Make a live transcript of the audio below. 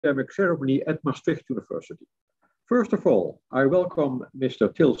academic ceremony at Maastricht University. First of all, I welcome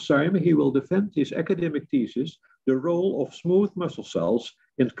Mr. Til Seime. He will defend his academic thesis, The Role of Smooth Muscle Cells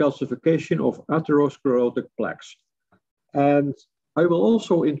in Calcification of Atherosclerotic Plaques. And I will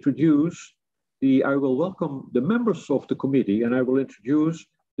also I will welcome the members of the committee, and I will introduce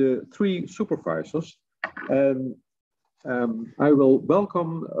the three supervisors. And I will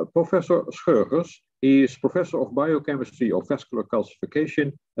welcome Professor Scheurgers. He is Professor of Biochemistry of Vascular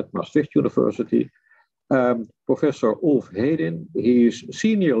Calcification at Maastricht University. Professor Ulf Hedin, he is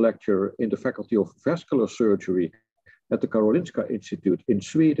Senior Lecturer in the Faculty of Vascular Surgery at the Karolinska Institute in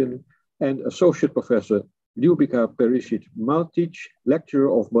Sweden, and Associate Professor Ljubica Perisic-Maltic,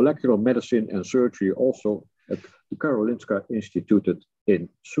 Lecturer of Molecular Medicine and Surgery, also at the Karolinska Institute in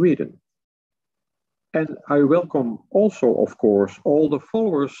Sweden. And I welcome also, of course, all the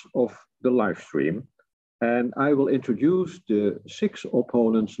followers of the live stream. And I will introduce the 6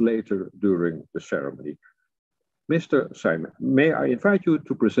 opponents later during the ceremony. Mr. Seime, may I invite you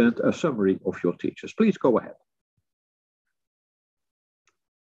to present a summary of your thesis? Please go ahead.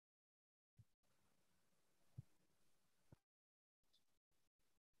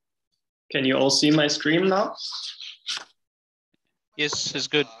 Can you all see my screen now? Yes, it's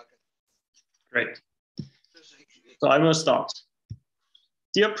good. Great. So I will start.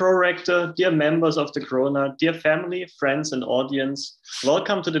 Dear Prorector, dear members of the Corona, dear family, friends, and audience,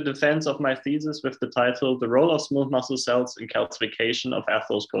 welcome to the defense of my thesis with the title, The Role of Smooth Muscle Cells in Calcification of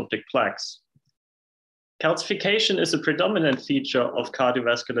Atherosclerotic Plaques. Calcification is a predominant feature of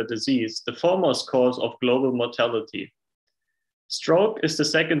cardiovascular disease, the foremost cause of global mortality. Stroke is the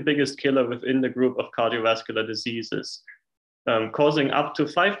second biggest killer within the group of cardiovascular diseases, causing up to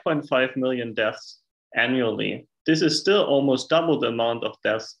 5.5 million deaths annually. This is still almost double the amount of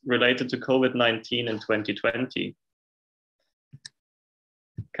deaths related to COVID-19 in 2020.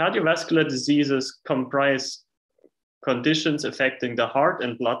 Cardiovascular diseases comprise conditions affecting the heart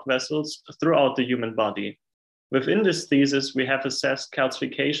and blood vessels throughout the human body. Within this thesis, we have assessed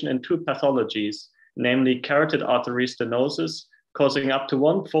calcification in 2 pathologies, namely carotid artery stenosis, causing up to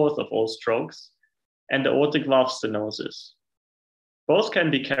 1/4 of all strokes, and aortic valve stenosis. Both can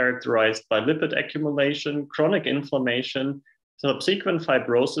be characterized by lipid accumulation, chronic inflammation, subsequent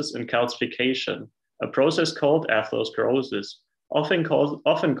fibrosis, and calcification, a process called atherosclerosis, often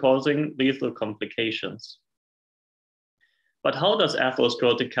causing lethal complications. But how does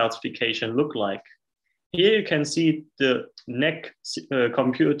atherosclerotic calcification look like? Here you can see the neck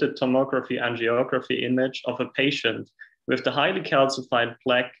computed tomography angiography image of a patient with the highly calcified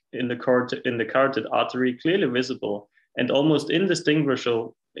plaque in the carotid artery clearly visible and almost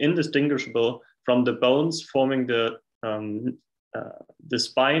indistinguishable from the bones forming the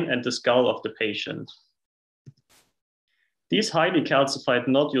spine and the skull of the patient. These highly calcified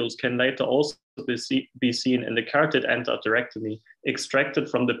nodules can later also be seen in the carotid endarterectomy extracted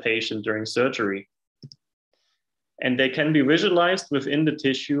from the patient during surgery. And they can be visualized within the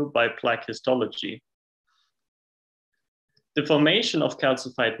tissue by plaque histology. The formation of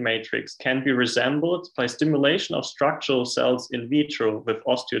calcified matrix can be resembled by stimulation of structural cells in vitro with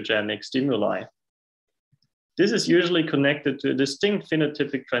osteogenic stimuli. This is usually connected to a distinct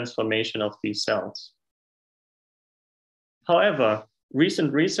phenotypic transformation of these cells. However,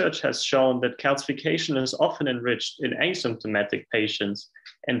 recent research has shown that calcification is often enriched in asymptomatic patients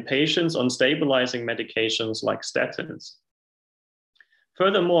and patients on stabilizing medications like statins.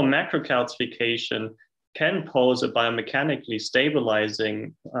 Furthermore, macrocalcification can pose a biomechanically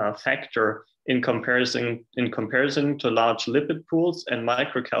stabilizing factor in comparison to large lipid pools and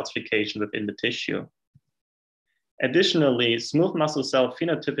microcalcification within the tissue. Additionally, smooth muscle cell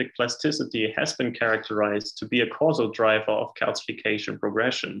phenotypic plasticity has been characterized to be a causal driver of calcification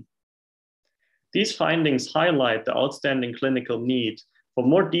progression. These findings highlight the outstanding clinical need for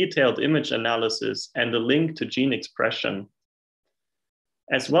more detailed image analysis and a link to gene expression,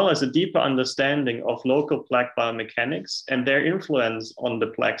 as well as a deeper understanding of local plaque biomechanics and their influence on the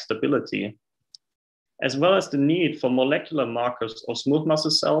plaque stability, as well as the need for molecular markers of smooth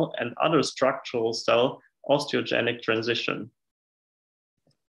muscle cell and other structural cell osteogenic transition.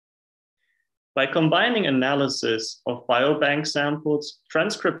 By combining analysis of biobank samples,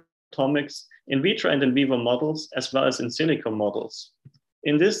 transcriptomics, in vitro and in vivo models, as well as in silico models.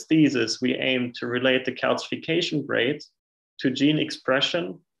 In this thesis, we aim to relate the calcification rate to gene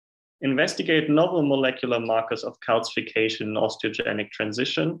expression, investigate novel molecular markers of calcification and osteogenic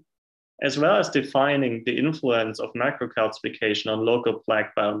transition, as well as defining the influence of macrocalcification on local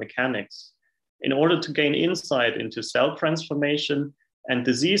plaque biomechanics, in order to gain insight into cell transformation and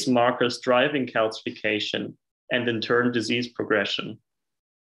disease markers driving calcification, and in turn, disease progression.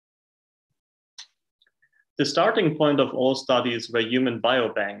 The starting point of all studies were human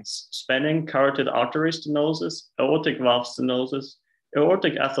biobanks, spanning carotid artery stenosis, aortic valve stenosis,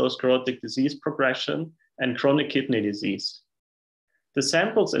 aortic atherosclerotic disease progression, and chronic kidney disease. The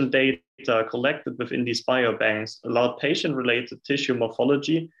samples and data collected within these biobanks allowed patient-related tissue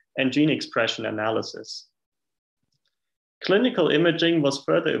morphology and gene expression analysis. Clinical imaging was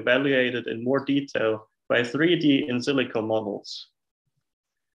further evaluated in more detail by 3D in silico models,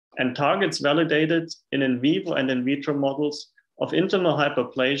 and targets validated in vivo and in vitro models of intimal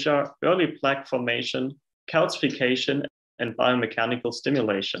hyperplasia, early plaque formation, calcification, and biomechanical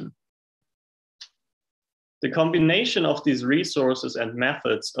stimulation. The combination of these resources and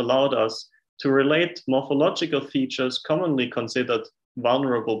methods allowed us to relate morphological features commonly considered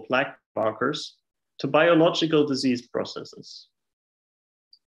vulnerable plaque markers to biological disease processes.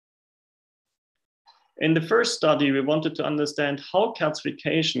 In the first study, we wanted to understand how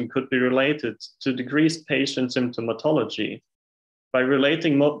calcification could be related to decreased patient symptomatology by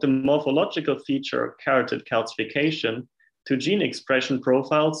relating the morphological feature carotid calcification to gene expression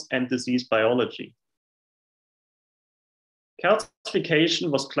profiles and disease biology.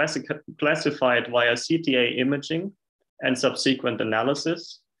 Calcification was classified via CTA imaging and subsequent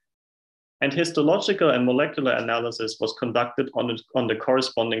analysis, and histological and molecular analysis was conducted on the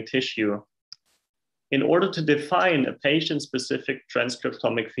corresponding tissue in order to define a patient-specific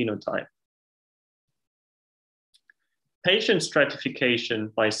transcriptomic phenotype. Patient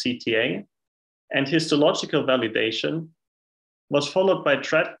stratification by CTA and histological validation was followed by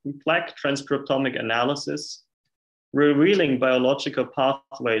plaque transcriptomic analysis, revealing biological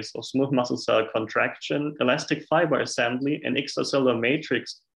pathways of smooth muscle cell contraction, elastic fiber assembly, and extracellular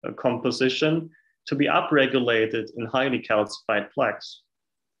matrix composition to be upregulated in highly calcified plaques,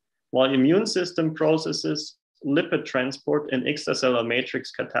 while immune system processes, lipid transport, and extracellular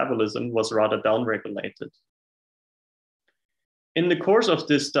matrix catabolism was rather downregulated. In the course of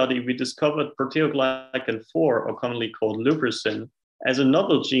this study, we discovered proteoglycan 4, or commonly called lubrizin, as a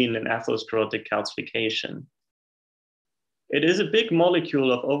novel gene in atherosclerotic calcification. It is a big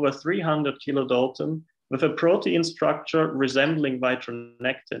molecule of over 300 kilodalton with a protein structure resembling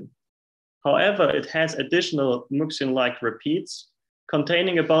vitronectin. However, it has additional mucin-like repeats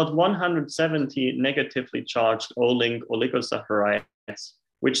containing about 170 negatively charged O-link oligosaccharides,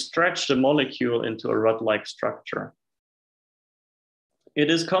 which stretch the molecule into a rod-like structure. It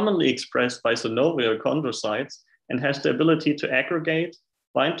is commonly expressed by synovial chondrocytes and has the ability to aggregate,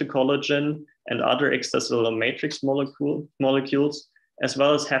 bind to collagen and other extracellular matrix molecules, as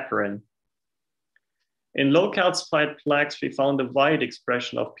well as heparin. In low calcified plaques, we found a wide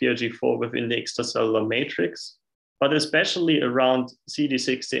expression of PLG4 within the extracellular matrix, but especially around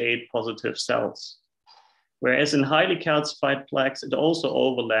CD68 positive cells. Whereas in highly calcified plaques, it also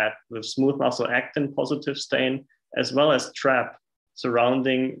overlapped with smooth muscle actin positive stain, as well as TRAP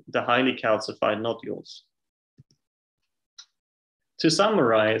surrounding the highly calcified nodules. To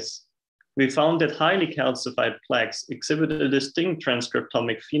summarize, we found that highly calcified plaques exhibited a distinct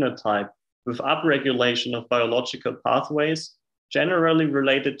transcriptomic phenotype with upregulation of biological pathways, generally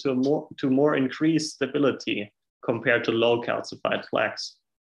related to more increased stability compared to low calcified plaques.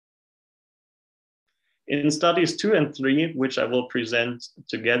 In studies 2 and 3, which I will present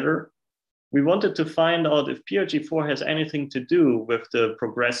together, we wanted to find out if PLG4 has anything to do with the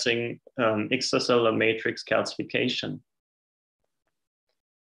progressing extracellular matrix calcification.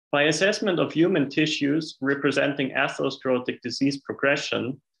 By assessment of human tissues representing atherosclerotic disease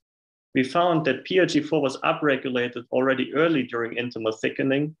progression, we found that PLG4 was upregulated already early during intimal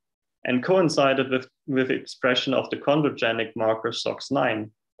thickening and coincided with expression of the chondrogenic marker SOX9,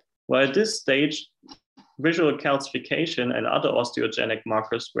 while at this stage, visual calcification and other osteogenic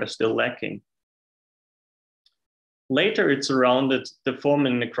markers were still lacking. Later, it surrounded the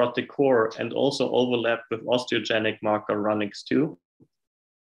forming necrotic core and also overlapped with osteogenic marker RUNX2,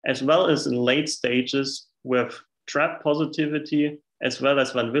 as well as in late stages with TRAP positivity, as well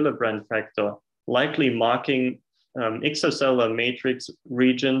as Van Willebrand factor, likely marking extracellular matrix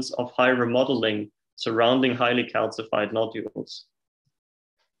regions of high remodeling surrounding highly calcified nodules.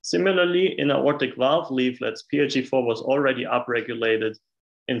 Similarly, in aortic valve leaflets, PLG4 was already upregulated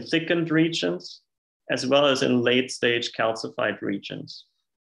in thickened regions, as well as in late stage calcified regions.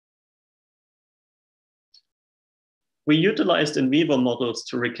 We utilized in vivo models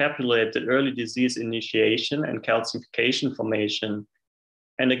to recapitulate the early disease initiation and calcification formation,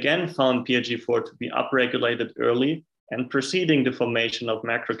 and again found PLG4 to be upregulated early and preceding the formation of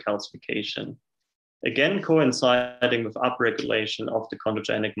macrocalcification, again coinciding with upregulation of the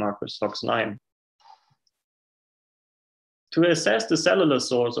chondrogenic marker SOX9. To assess the cellular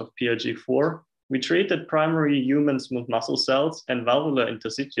source of PLG4, we treated primary human smooth muscle cells and valvular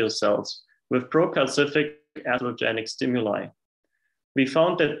interstitial cells with procalcific atherogenic stimuli. We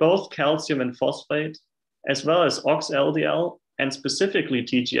found that both calcium and phosphate, as well as OX-LDL and specifically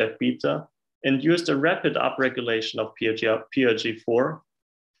TGF-beta, induced a rapid upregulation of PRG4,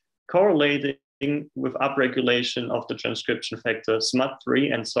 correlating with upregulation of the transcription factor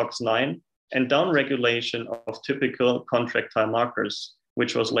SMAD3 and SOX9, and downregulation of typical contractile markers,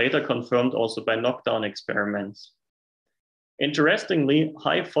 which was later confirmed also by knockdown experiments. Interestingly,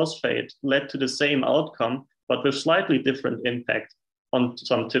 high phosphate led to the same outcome, but with slightly different impact on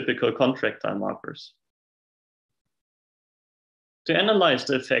some typical contractile markers. To analyze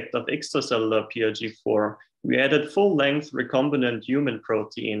the effect of extracellular PRG4, we added full-length recombinant human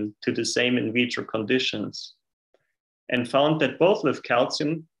protein to the same in vitro conditions and found that both with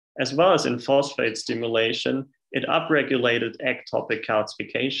calcium as well as in phosphate stimulation, it upregulated ectopic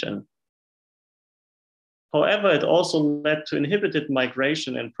calcification. However, it also led to inhibited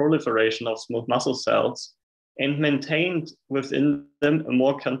migration and proliferation of smooth muscle cells and maintained within them a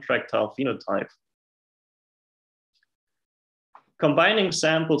more contractile phenotype. Combining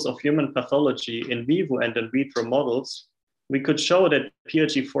samples of human pathology in vivo and in vitro models, we could show that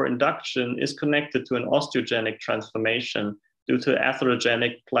PRG4 induction is connected to an osteogenic transformation due to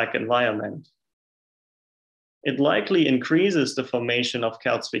atherogenic plaque environment. It likely increases the formation of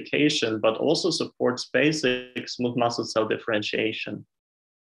calcification, but also supports basic smooth muscle cell differentiation.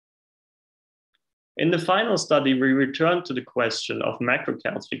 In the final study, we returned to the question of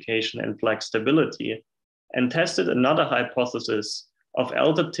macrocalcification and plaque stability and tested another hypothesis of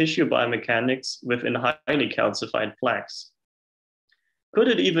altered tissue biomechanics within highly calcified plaques. Could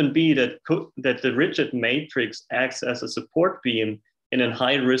it even be that the rigid matrix acts as a support beam in a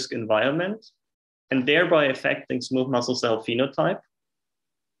high-risk environment and thereby affecting smooth muscle cell phenotype?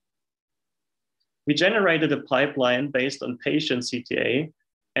 We generated a pipeline based on patient CTA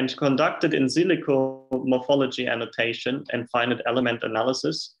and conducted in silico morphology annotation and finite element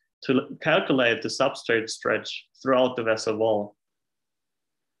analysis to calculate the substrate stretch throughout the vessel wall.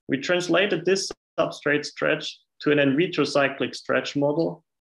 We translated this substrate stretch to an in vitro cyclic stretch model,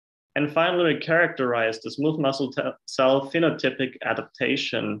 and finally characterized the smooth muscle cell phenotypic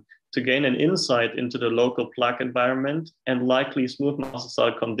adaptation to gain an insight into the local plaque environment and likely smooth muscle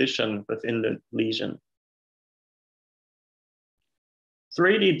cell condition within the lesion.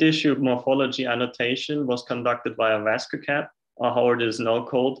 3D tissue morphology annotation was conducted via VascuCAD, or how it is now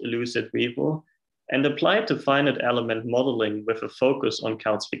called, Elucid Vivo, and applied to finite element modeling with a focus on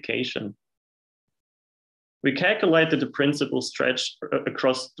calcification. We calculated the principal stretch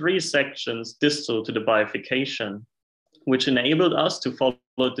across 3 sections distal to the bifurcation, which enabled us to follow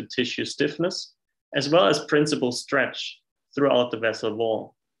the tissue stiffness as well as principal stretch throughout the vessel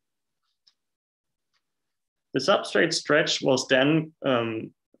wall. The substrate stretch was then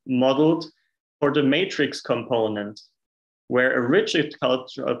modeled for the matrix component, where a rigid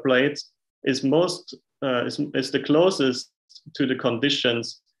culture plate is the closest to the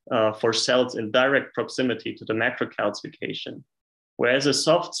conditions for cells in direct proximity to the macrocalcification, whereas a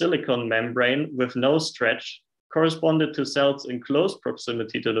soft silicon membrane with no stretch corresponded to cells in close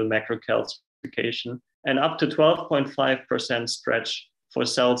proximity to the macrocalcification and up to 12.5% stretch for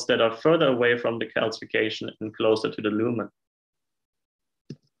cells that are further away from the calcification and closer to the lumen.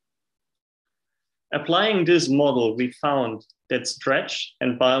 Applying this model, we found that stretch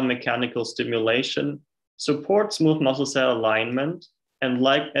and biomechanical stimulation support smooth muscle cell alignment and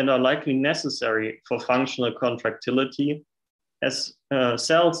are likely necessary for functional contractility, as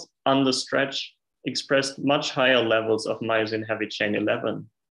cells under stretch expressed much higher levels of myosin heavy chain 11.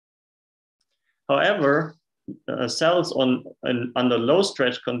 However, cells under low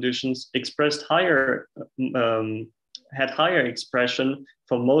stretch conditions expressed had higher expression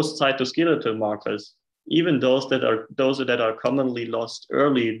for most cytoskeletal markers, even those that are commonly lost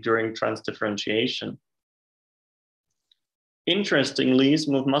early during transdifferentiation. Interestingly,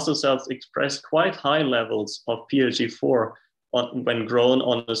 smooth muscle cells express quite high levels of PRG4 when grown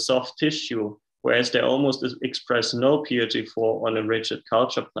on a soft tissue, whereas they almost express no PRG4 on a rigid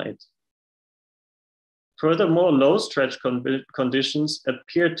culture plate. Furthermore, low stretch conditions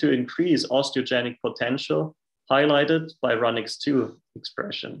appear to increase osteogenic potential, highlighted by RUNX2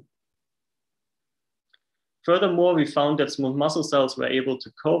 expression. Furthermore, we found that smooth muscle cells were able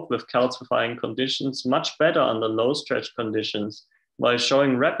to cope with calcifying conditions much better under low stretch conditions, while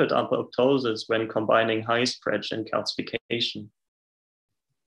showing rapid apoptosis when combining high stretch and calcification.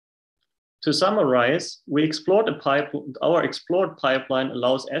 To summarize, our explored pipeline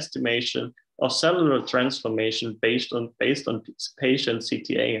allows estimation of cellular transformation based on patient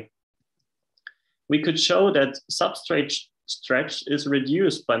CTA. we could show that substrate stretch is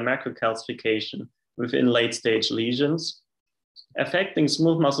reduced by macrocalcification within late-stage lesions, affecting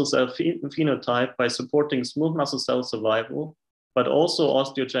smooth muscle cell phenotype by supporting smooth muscle cell survival, but also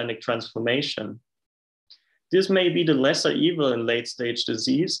osteogenic transformation. This may be the lesser evil in late-stage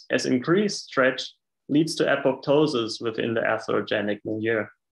disease, as increased stretch leads to apoptosis within the atherogenic milieu.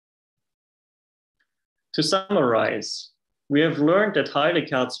 To summarize, we have learned that highly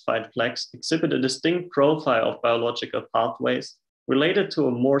calcified plaques exhibit a distinct profile of biological pathways related to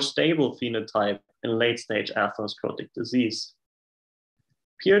a more stable phenotype in late-stage atherosclerotic disease.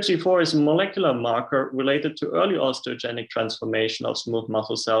 PRG4 is a molecular marker related to early osteogenic transformation of smooth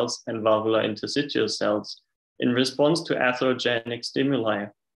muscle cells and valvular interstitial cells in response to atherogenic stimuli.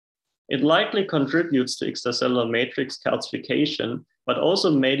 It likely contributes to extracellular matrix calcification, but also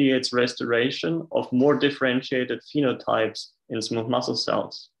mediates restoration of more differentiated phenotypes in smooth muscle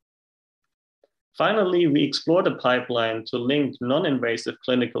cells. Finally, we explored a pipeline to link non-invasive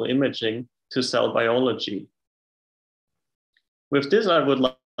clinical imaging to cell biology. With this, I would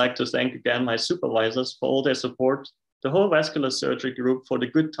like to thank again my supervisors for all their support, the whole vascular surgery group for the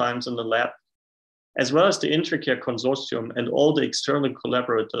good times in the lab, as well as the IntraCare Consortium and all the external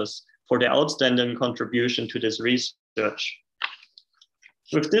collaborators for their outstanding contribution to this research.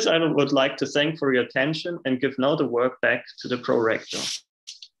 With this, I would like to thank for your attention and give now the work back to the pro-rector.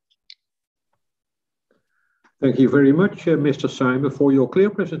 Thank you very much, Mr. Seime, for your clear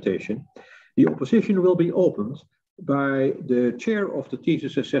presentation. The opposition will be opened by the chair of the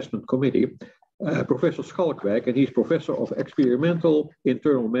Thesis Assessment Committee, Professor Schalkwijk, and he's Professor of Experimental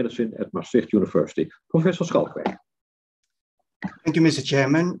Internal Medicine at Maastricht University. Professor Schalkwijk. Thank you, Mr.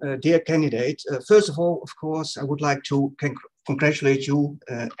 Chairman. Dear candidate, first of all, of course, I would like to congratulate you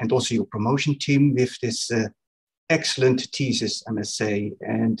and also your promotion team with this excellent thesis, I must say,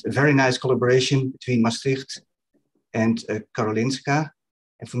 and a very nice collaboration between Maastricht and Karolinska.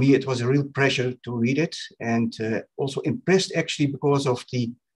 And for me, it was a real pleasure to read it, and also impressed actually because of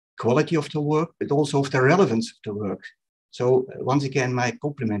the quality of the work, but also of the relevance of the work. So once again, my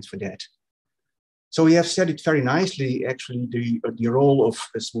compliments for that. So you have said it very nicely, actually, the role of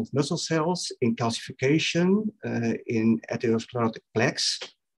smooth muscle cells in calcification, in atherosclerotic plaques.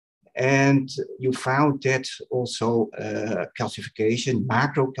 And you found that also calcification,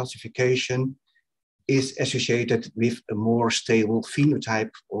 macrocalcification, is associated with a more stable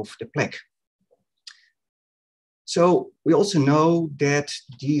phenotype of the plaque. So we also know that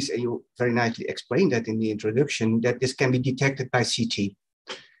these, and you very nicely explained that in the introduction, that this can be detected by CT.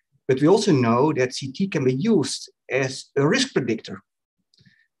 But we also know that CT can be used as a risk predictor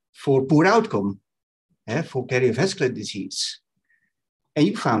for poor outcome, for cardiovascular disease. And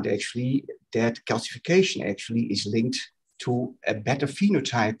you found actually that calcification actually is linked to a better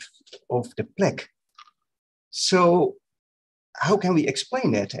phenotype of the plaque. So how can we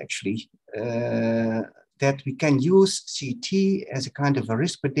explain that actually? That we can use CT as a kind of a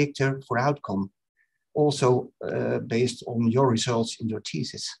risk predictor for outcome, also based on your results in your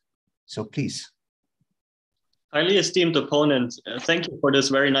thesis. So please. Highly esteemed opponent, thank you for this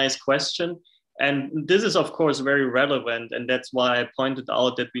very nice question. And this is, of course, very relevant. And that's why I pointed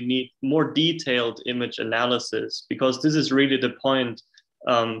out that we need more detailed image analysis, because this is really the point.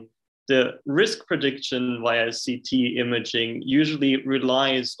 The risk prediction via CT imaging usually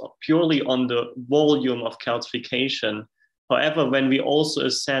relies purely on the volume of calcification. However, when we also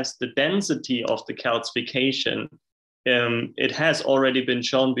assess the density of the calcification, it has already been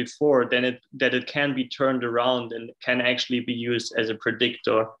shown before that it can be turned around and can actually be used as a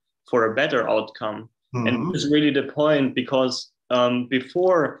predictor for a better outcome. Mm-hmm. And this is really the point, because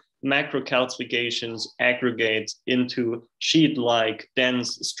before macrocalcifications aggregate into sheet-like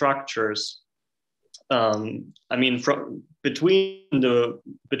dense structures, I mean, between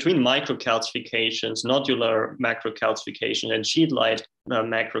microcalcifications, nodular macrocalcification, and sheet-like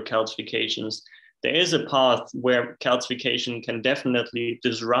macrocalcifications, there is a path where calcification can definitely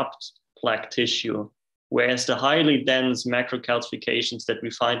disrupt plaque tissue, whereas the highly dense macrocalcifications that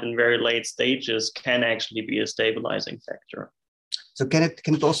we find in very late stages can actually be a stabilizing factor. So can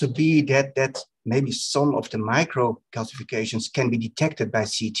it also be that maybe some of the microcalcifications can be detected by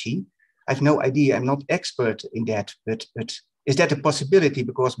CT? I have no idea, I'm not expert in that, but is that a possibility?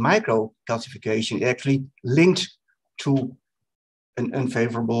 Because microcalcification is actually linked to an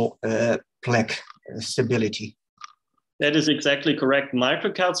unfavorable plaque stability. That is exactly correct.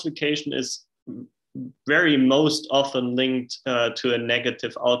 Microcalcification is very most often linked to a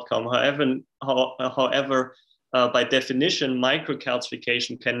negative outcome. However, by definition,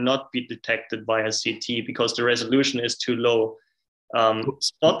 microcalcification cannot be detected via CT because the resolution is too low.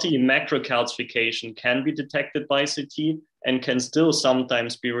 Spotty macrocalcification can be detected by CT and can still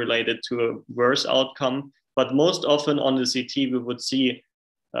sometimes be related to a worse outcome. But most often on the CT, we would see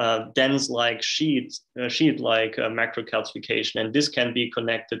dense-like sheet-like macrocalcification, and this can be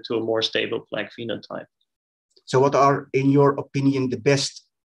connected to a more stable plaque phenotype. So what are, in your opinion, the best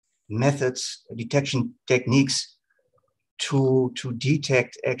methods, detection techniques to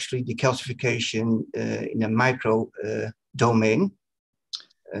detect actually the calcification in a micro domain?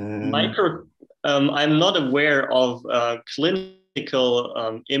 I'm not aware of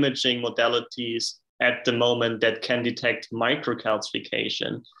clinical imaging modalities at the moment that can detect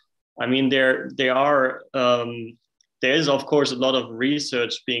microcalcification. I mean, there is of course a lot of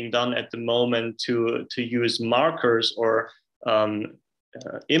research being done at the moment to use markers or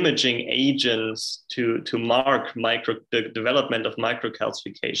imaging agents to mark the development of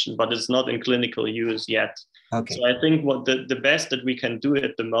microcalcification, but it's not in clinical use yet. Okay. So I think what the best that we can do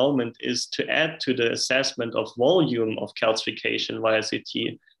at the moment is to add to the assessment of volume of calcification via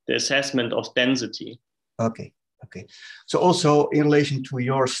CT, the assessment of density. Okay. Okay. So also in relation to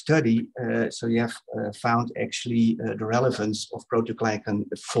your study, so you have found actually the relevance of proteoglycan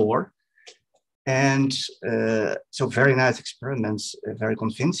 4. And so very nice experiments, very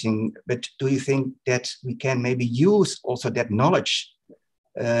convincing. But do you think that we can maybe use also that knowledge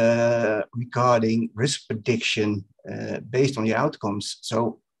regarding risk prediction based on the outcomes?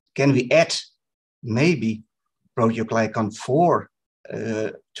 So can we add maybe proteoglycan 4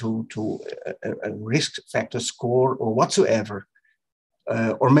 to a risk factor score or whatsoever?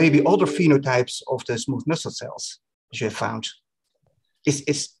 Or maybe other phenotypes of the smooth muscle cells as you have found?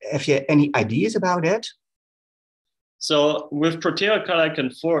 Have you any ideas about that? So with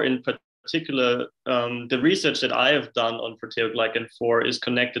proteoglycan 4 in particular, the research that I have done on proteoglycan 4 is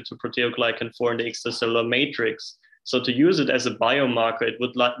connected to proteoglycan 4 in the extracellular matrix. So to use it as a biomarker, it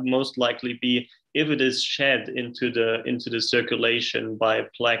would most likely be if it is shed into the circulation by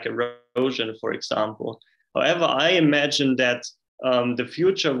plaque erosion, for example. However, I imagine that the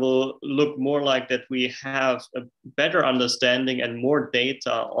future will look more like that we have a better understanding and more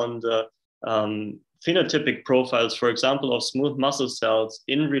data on the phenotypic profiles, for example, of smooth muscle cells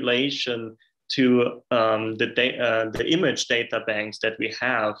in relation to the image data banks that we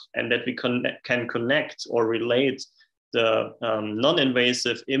have, and that we can connect or relate the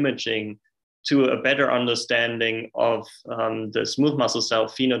non-invasive imaging to a better understanding of the smooth muscle cell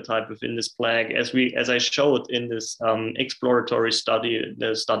phenotype within this plaque, as I showed in this exploratory study,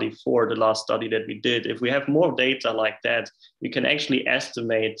 the study 4, the last study that we did. If we have more data like that, we can actually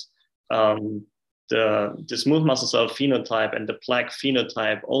estimate the smooth muscle cell phenotype and the plaque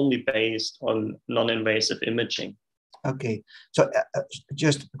phenotype only based on non-invasive imaging. Okay, so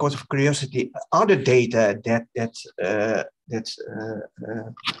just because of curiosity, are the data that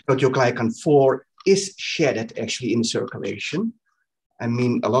proteoglycan 4 is shedded actually in circulation? I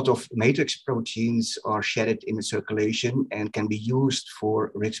mean, a lot of matrix proteins are shedded in the circulation and can be used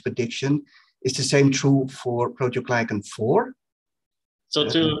for risk prediction. Is the same true for proteoglycan 4? So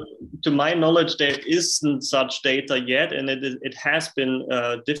to my knowledge, there isn't such data yet, and it has been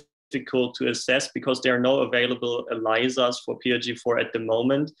difficult to assess because there are no available ELISAs for PLG4 at the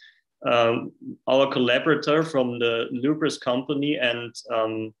moment. Our collaborator from the Lubris company and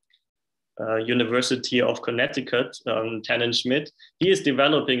University of Connecticut, Tannen Schmidt, he is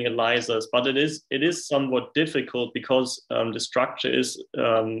developing ELISAs, but it is somewhat difficult because the structure is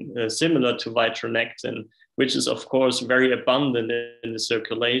similar to vitronectin, which is of course very abundant in the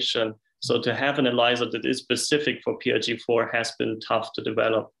circulation. So to have an ELISA that is specific for PLG4 has been tough to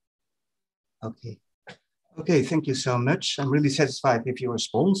develop. Okay. Okay, thank you so much. I'm really satisfied with your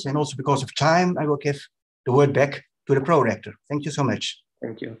response. And also because of time, I will give the word back to the pro-rector. Thank you so much.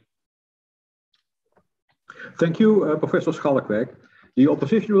 Thank you. Thank you, Professor Schalkweg. The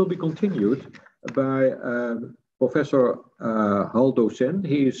opposition will be continued by Professor Haldo Sen.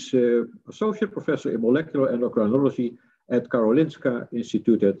 He is Associate Professor in Molecular Endocrinology at Karolinska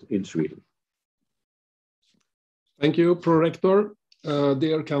Institutet in Sweden. Thank you, Pro-Rector.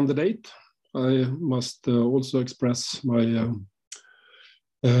 Dear candidate, I must also express my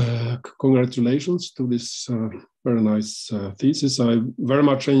congratulations to this very nice thesis. I very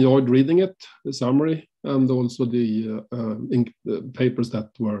much enjoyed reading it, the summary, and also the papers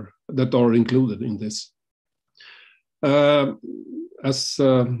that are included in this. As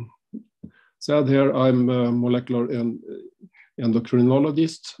said here, I'm a molecular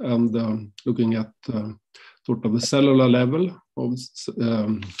endocrinologist and looking at sort of the cellular level of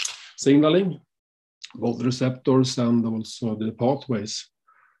signaling, both receptors and also the pathways.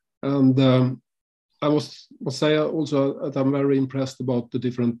 And I must say also that I'm very impressed about the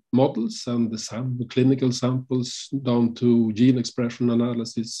different models and the clinical samples down to gene expression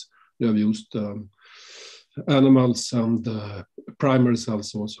analysis. We have used animals and primary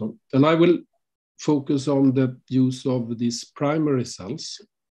cells also. And I will focus on the use of these primary cells.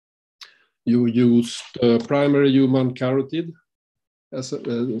 You used primary human carotid as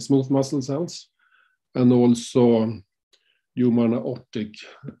smooth muscle cells, and also human aortic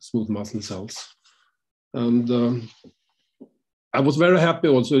smooth muscle cells. And I was very happy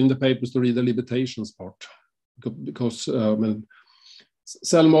also in the papers to read the limitations part, because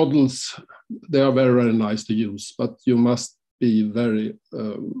cell models, they are very, very nice to use, but you must be very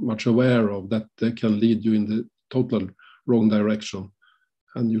much aware of that they can lead you in the total wrong direction.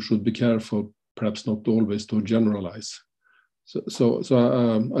 And you should be careful, perhaps not always to generalize. So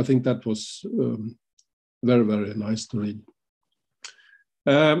I think that was very, very nice to read.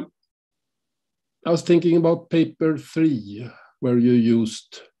 I was thinking about paper 3, where you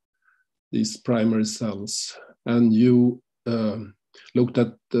used these primary cells and you looked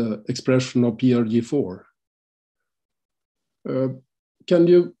at the expression of PRG4. Can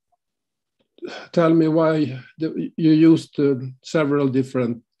you tell me why you used several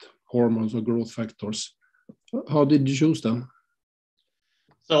different hormones or growth factors? How did you choose them?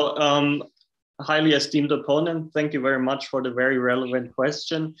 So, highly esteemed opponent, thank you very much for the very relevant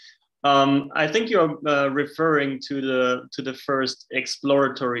question. I think you're referring to the first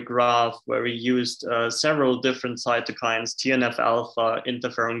exploratory graph where we used several different cytokines, TNF alpha,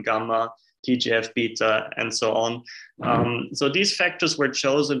 interferon gamma, TGF beta, and so on. So these factors were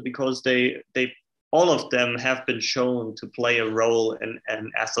chosen because they all of them have been shown to play a role in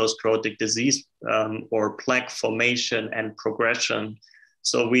atherosclerotic disease or plaque formation and progression.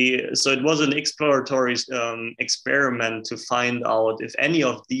 So it was an exploratory experiment to find out if any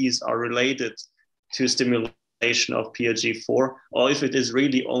of these are related to stimulation of PLG4, or if it is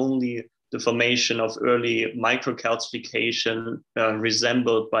really only the formation of early microcalcification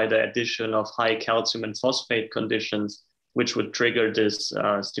resembled by the addition of high calcium and phosphate conditions, which would trigger this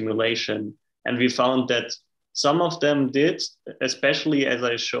stimulation. And we found that some of them did, especially as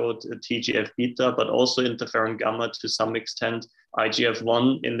I showed TGF beta, but also interferon gamma to some extent,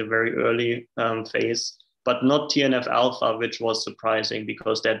 IGF-1 in the very early phase, but not TNF alpha, which was surprising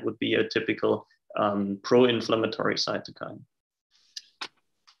because that would be a typical pro-inflammatory cytokine.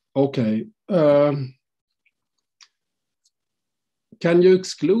 Okay. Can you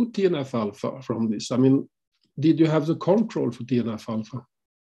exclude TNF alpha from this? I mean, did you have the control for TNF alpha?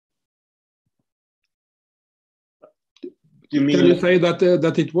 You mean, can you say that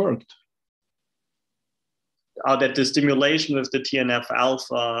it worked? That the stimulation with the TNF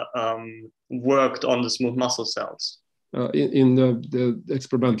alpha worked on the smooth muscle cells? In the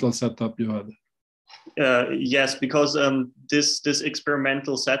experimental setup you had? Yes, because this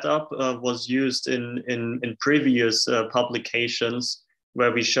experimental setup was used in previous publications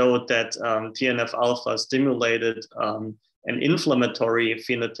where we showed that TNF alpha stimulated an inflammatory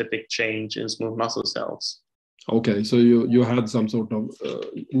phenotypic change in smooth muscle cells. Okay, so you had some sort of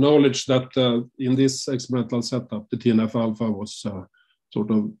knowledge that in this experimental setup, the TNF alpha was sort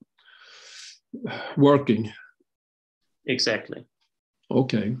of working. Exactly.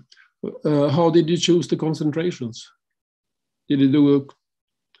 Okay. How did you choose the concentrations? Did you do a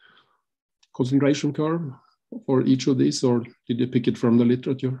concentration curve for each of these, or did you pick it from the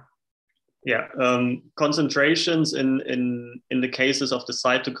literature? Yeah, concentrations in the cases of the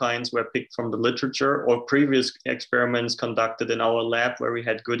cytokines were picked from the literature or previous experiments conducted in our lab where we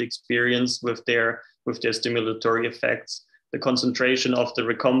had good experience with their stimulatory effects. The concentration of the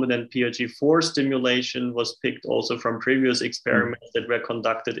recombinant PLG4 stimulation was picked also from previous experiments that were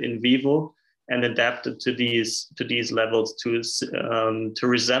conducted in vivo and adapted to these levels to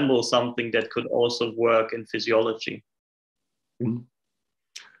resemble something that could also work in physiology. Mm.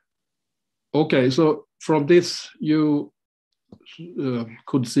 Okay, so from this you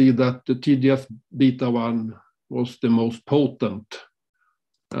could see that the TGF beta 1 was the most potent,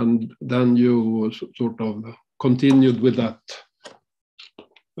 and then you sort of continued with that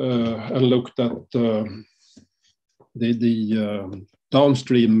and looked at the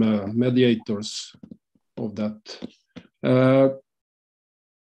downstream mediators of that.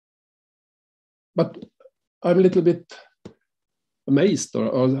 But I'm a little bit amazed,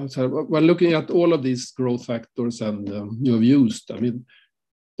 or when looking at all of these growth factors and you've used, I mean,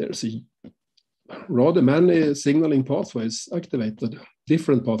 there's rather many signaling pathways activated,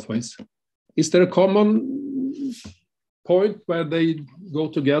 different pathways. Is there a common point where they go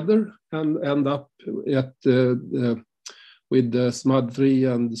together and end up at the with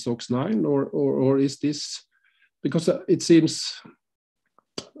SMAD3 and SOX9, or is this, because it seems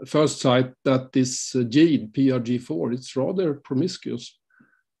first sight that this gene PRG4, it's rather promiscuous.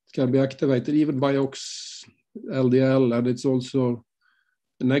 It can be activated even by OX-LDL, and it's also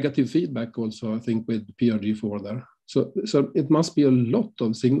a negative feedback also, I think, with PRG4 there. So it must be a lot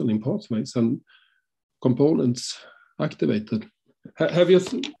of signaling pathways and components activated. Have you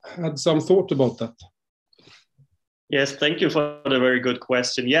had some thought about that? Yes, thank you for the very good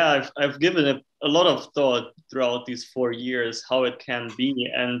question. Yeah, I've given it a lot of thought throughout these 4 years how it can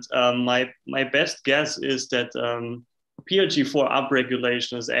be, and my best guess is that PLG4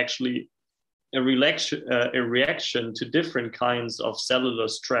 upregulation is actually a reaction to different kinds of cellular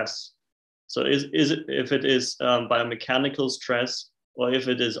stress. So if it is biomechanical stress, or if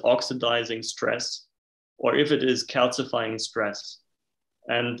it is oxidizing stress, or if it is calcifying stress.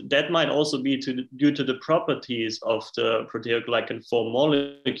 And that might also be due to the properties of the proteoglycan 4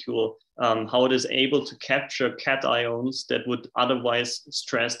 molecule, how it is able to capture cations that would otherwise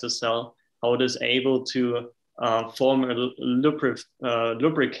stress the cell, how it is able to form a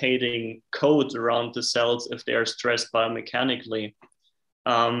lubricating coat around the cells if they are stressed biomechanically.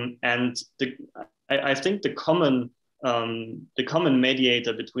 And I think the common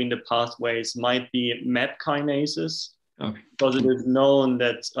mediator between the pathways might be MAP kinases. Okay. Because it is known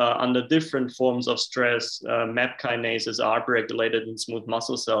that under different forms of stress, MAP kinases are upregulated in smooth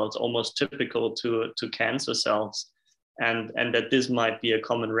muscle cells, almost typical to cancer cells, and that this might be a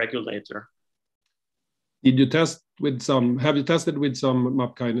common regulator. Did you test with some? Have you tested with some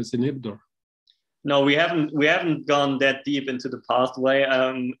MAP kinase inhibitor? No, we haven't gone that deep into the pathway.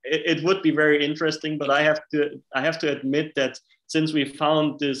 It would be very interesting, but I have to admit that since we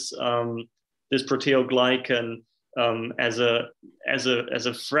found this proteoglycan as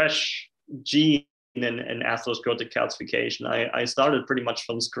a fresh gene in atherosclerotic calcification, I started pretty much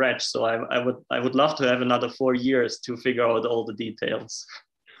from scratch. So I would love to have another 4 years to figure out all the details.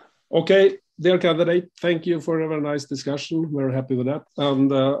 Okay, dear candidate, thank you for a very nice discussion. We're happy with that.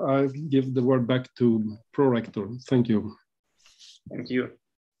 And I give the word back to Prorector. Thank you. Thank you.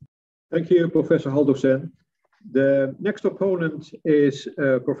 Thank you, Professor Halldorsen. The next opponent is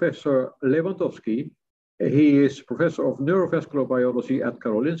Professor Lewandowski. He is Professor of Neurovascular Biology at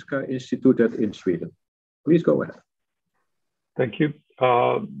Karolinska Institutet in Sweden. Please go ahead. Thank you.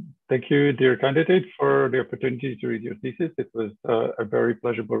 Thank you, dear candidate, for the opportunity to read your thesis. It was a very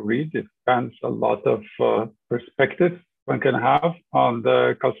pleasurable read. It spans a lot of perspectives one can have on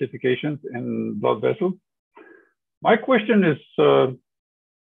the calcifications in blood vessels. My question is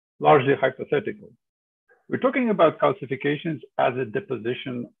largely hypothetical. We're talking about calcifications as a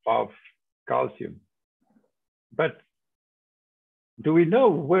deposition of calcium. But do we know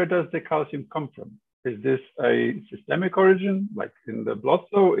where does the calcium come from? Is this a systemic origin, like in the blood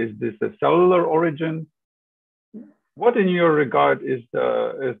flow? Is this a cellular origin? What, in your regard, is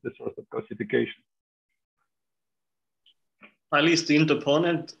the source of calcification? At least the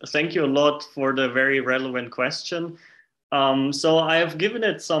interponent, thank you a lot for the very relevant question. So I have given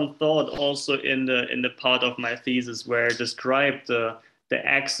it some thought also in the part of my thesis where I described the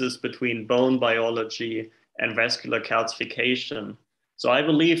axis between bone biology and vascular calcification. So I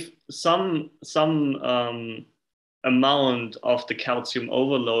believe some amount of the calcium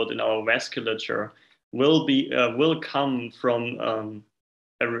overload in our vasculature will come from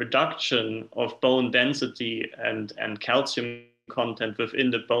a reduction of bone density and calcium content within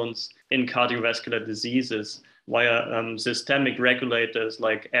the bones in cardiovascular diseases via systemic regulators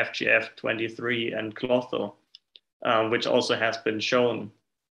like FGF23 and Clotho, which also has been shown.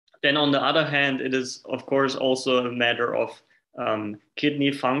 Then on the other hand, it is of course also a matter of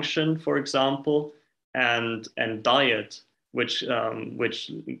kidney function, for example, and diet, which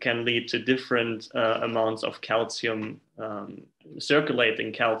can lead to different amounts of calcium,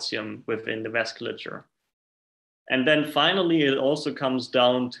 circulating calcium within the vasculature. And then finally, it also comes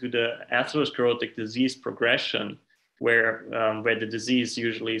down to the atherosclerotic disease progression, where the disease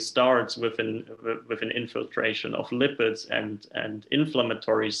usually starts with an infiltration of lipids and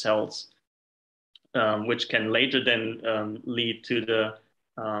inflammatory cells, which can later then lead to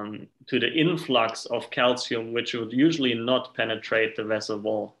the influx of calcium, which would usually not penetrate the vessel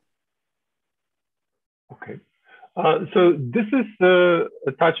wall. Okay. So this is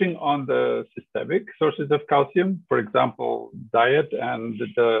touching on the systemic sources of calcium, for example, diet and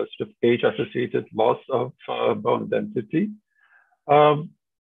the sort of age-associated loss of bone density. But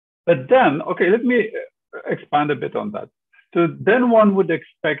then, okay, let me expand a bit on that. So then one would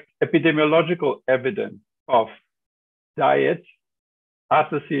expect epidemiological evidence of diet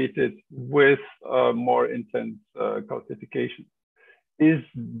associated with more intense calcification. Is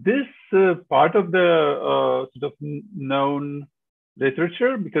this part of the sort of known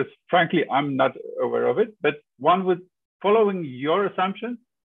literature? Because frankly, I'm not aware of it, but following your assumption,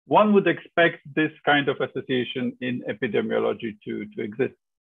 one would expect this kind of association in epidemiology to exist.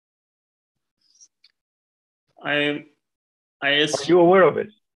 Are you aware of it?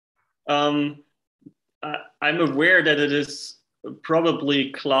 I'm aware that it is probably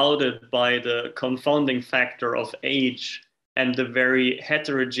clouded by the confounding factor of age and the very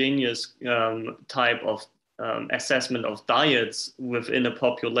heterogeneous type of assessment of diets within a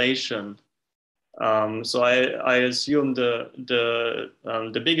population. So I assume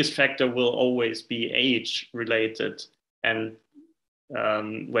the biggest factor will always be age related, and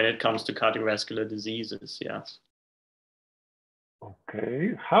when it comes to cardiovascular diseases, yes.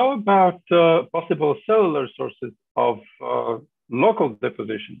 Okay, how about possible cellular sources of local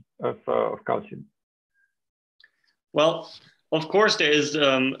deposition of calcium? Well, of course, there is.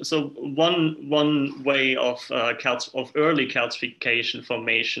 So one way of early calcification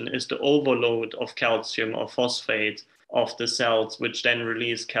formation is the overload of calcium or phosphate of the cells, which then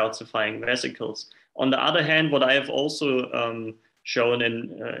release calcifying vesicles. On the other hand, what I have also shown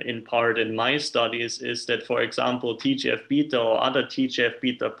in part in my studies is that, for example, TGF-beta or other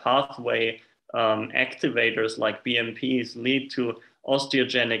TGF-beta pathway activators like BMPs lead to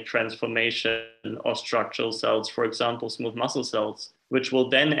osteogenic transformation of structural cells, for example, smooth muscle cells, which will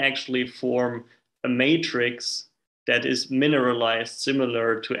then actually form a matrix that is mineralized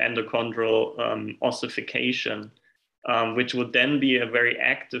similar to endochondral ossification, which would then be a very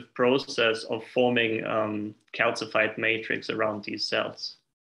active process of forming calcified matrix around these cells.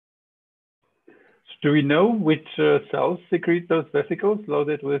 Do we know which cells secrete those vesicles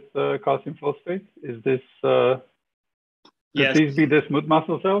loaded with calcium phosphate? Is this yes. Could these be the smooth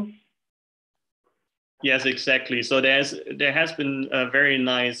muscle cells? Yes, exactly. So there has been a very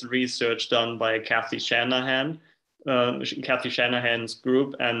nice research done by Kathy Shanahan's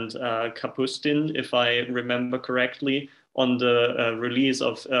group and Kapustin, if I remember correctly, on the release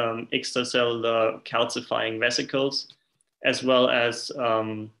of extracellular calcifying vesicles, as well as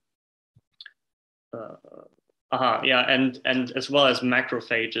and as well as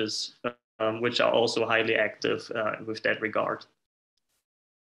macrophages, which are also highly active with that regard.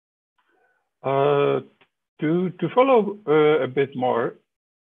 To follow a bit more,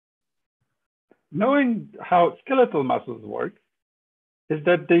 knowing how skeletal muscles work is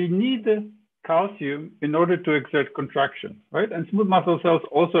that they need calcium in order to exert contraction, right? And smooth muscle cells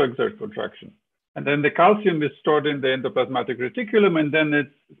also exert contraction. And then the calcium is stored in the endoplasmatic reticulum, and then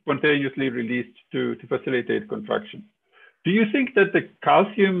it's spontaneously released to facilitate contraction. Do you think that the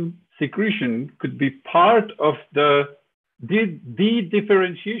calcium secretion could be part of the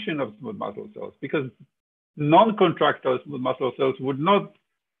differentiation of smooth muscle cells? Because non-contractile smooth muscle cells would not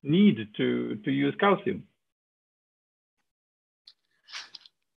need to use calcium.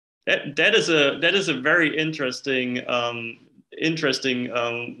 That is a very interesting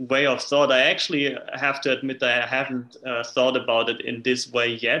way of thought. I actually have to admit that I haven't thought about it in this way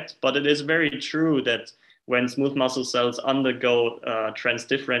yet, but it is very true that when smooth muscle cells undergo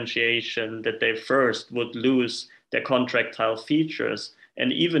transdifferentiation, that they first would lose their contractile features.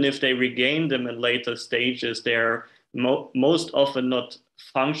 And even if they regain them in later stages, they're most often not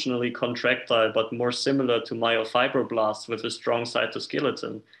functionally contractile, but more similar to myofibroblasts with a strong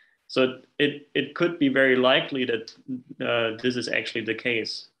cytoskeleton. So it could be very likely that this is actually the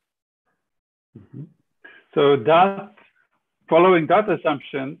case. Mm-hmm. So that, following that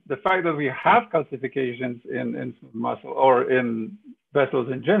assumption, the fact that we have calcifications in smooth muscle or in vessels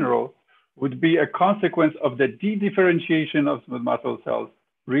in general would be a consequence of the de-differentiation of smooth muscle cells,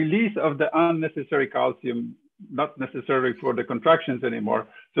 release of the unnecessary calcium, not necessary for the contractions anymore.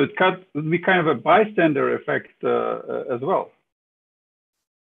 So it would be kind of a bystander effect as well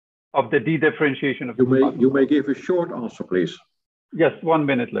of the de-differentiation of smooth muscle cells. You may give a short answer, please. Yes, 1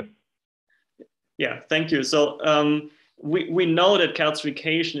 minute left. Yeah, thank you. So we know that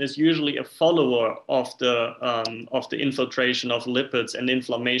calcification is usually a follower of the infiltration of lipids and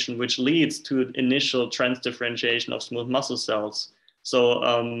inflammation, which leads to initial transdifferentiation of smooth muscle cells. So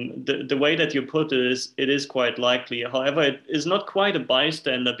the way that you put it is, it is quite likely. However, it is not quite a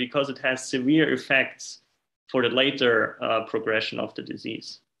bystander because it has severe effects for the later progression of the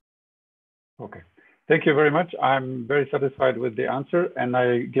disease. Okay. Thank you very much. I'm very satisfied with the answer, and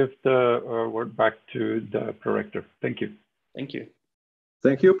I give the word back to the prorector. Thank you. Thank you.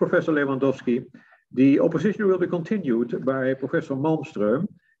 Thank you, Professor Lewandowski. The opposition will be continued by Professor Malmström.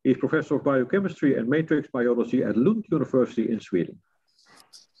 He is Professor of Biochemistry and Matrix Biology at Lund University in Sweden.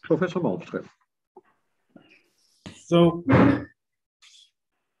 Professor Maastricht. So,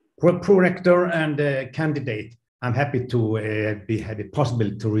 Pro-Rector and candidate, I'm happy to have it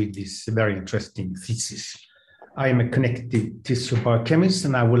possible to read this very interesting thesis. I am a connective tissue biochemist,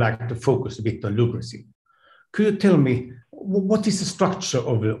 and I would like to focus a bit on lubricin. Could you tell me what is the structure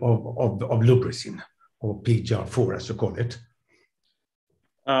of lubricin, or PGR4 as you call it?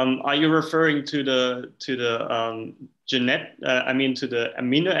 Are you referring to the to the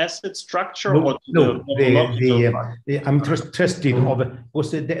amino acid structure, or to I'm interested of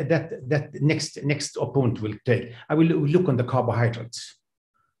was that next opponent will take. I will look on the carbohydrates.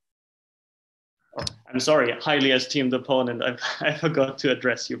 Oh, I'm sorry, highly esteemed opponent. I forgot to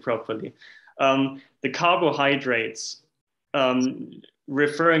address you properly. The carbohydrates,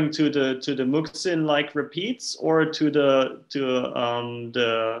 referring to the mucin-like repeats, or to the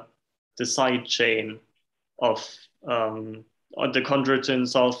side chain of the chondroitin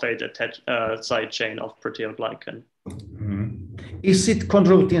sulfate side chain of proteoglycan. Mm-hmm. Is it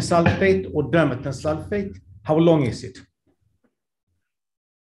chondroitin sulfate or dermatan sulfate? How long is it?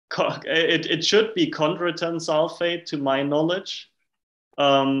 It should be chondroitin sulfate, to my knowledge.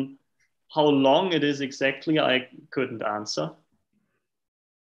 How long it is exactly, I couldn't answer.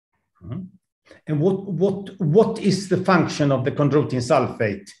 Mm-hmm. And what is the function of the chondroitin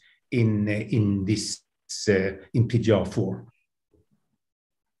sulfate in this in PGR4?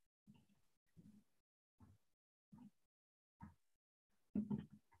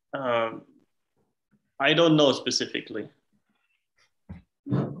 I don't know specifically.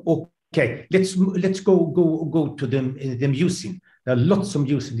 Okay, let's go to the mucin. There are lots of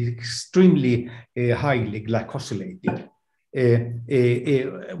mucin. It's extremely highly glycosylated.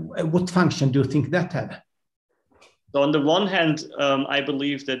 What function do you think that had? So on the one hand, I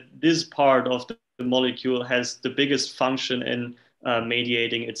believe that this part of the molecule has the biggest function in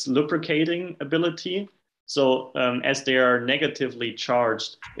mediating its lubricating ability. So as they are negatively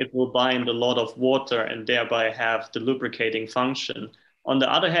charged, it will bind a lot of water and thereby have the lubricating function. On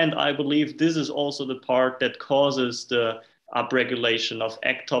the other hand, I believe this is also the part that causes the upregulation of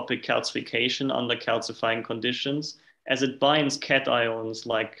ectopic calcification under calcifying conditions, as it binds cations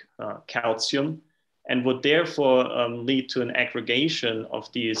like calcium, and would therefore lead to an aggregation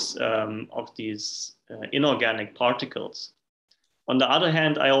of these inorganic particles. On the other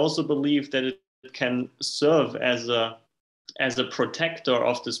hand, I also believe that it can serve as a protector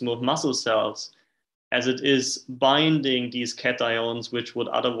of the smooth muscle cells, as it is binding these cations which would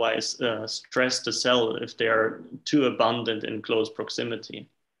otherwise stress the cell if they are too abundant in close proximity.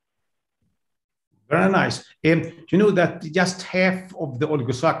 Very nice. You know that just half of the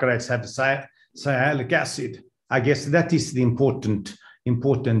oligosaccharides have sialic acid. I guess that is the important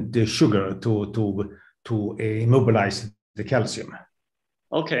sugar to immobilize the calcium.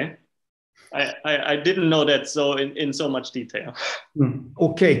 Okay. I didn't know that so in so much detail.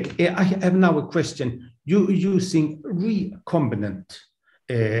 Okay, I have now a question. You're using recombinant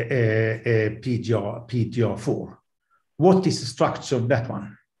PGR4. What is the structure of that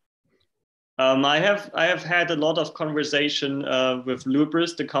one? I have had a lot of conversation with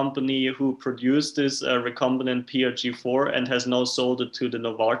Lubris, the company who produced this recombinant PRG4 and has now sold it to the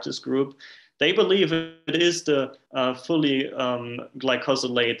Novartis group. They believe it is the fully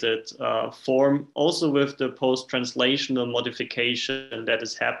glycosylated form, also with the post-translational modification that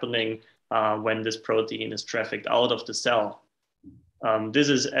is happening when this protein is trafficked out of the cell. This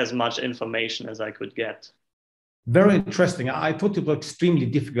is as much information as I could get. Very interesting. I thought it was extremely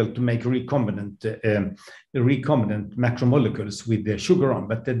difficult to make recombinant macromolecules with the sugar on,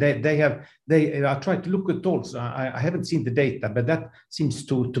 but I tried to look at those. I haven't seen the data, but that seems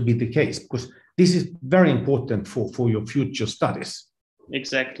to be the case, because this is very important for your future studies.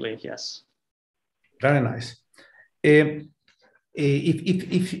 Exactly, yes. Very nice. If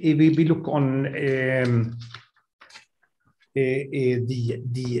we look on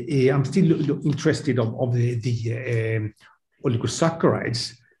I'm still interested of the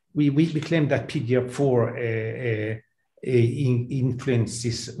oligosaccharides. We claim that PGR4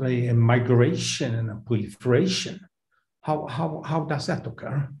 influences migration and proliferation. How does that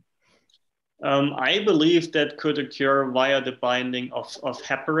occur? I believe that could occur via the binding of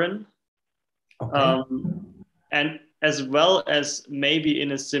heparin. Okay. And as well as maybe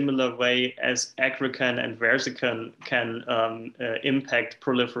in a similar way as aggrecan and versican can impact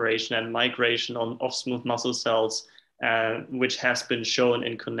proliferation and migration of smooth muscle cells, which has been shown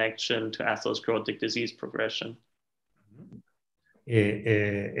in connection to atherosclerotic disease progression.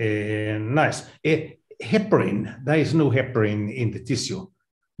 Nice. Heparin, there is no heparin in the tissue.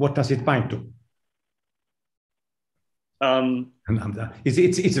 What does it bind to?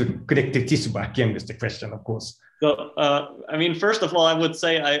 It's a connective tissue biochemistry is the question, of course. So, I mean, first of all, I would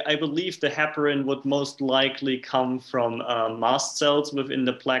say I believe the heparin would most likely come from mast cells within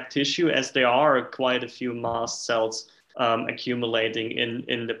the plaque tissue, as there are quite a few mast cells accumulating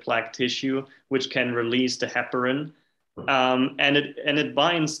in the plaque tissue, which can release the heparin. And it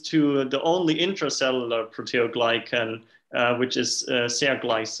binds to the only intracellular proteoglycan, which is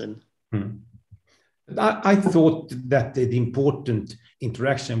serglycin. I thought that the important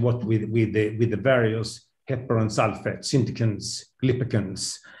interaction with the various heparin sulfate, synthicans,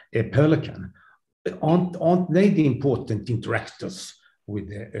 glypicans, perlecan, aren't they the important interactors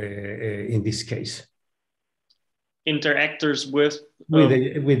with in this case? Interactors with what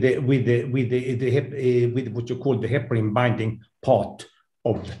you call the heparin binding part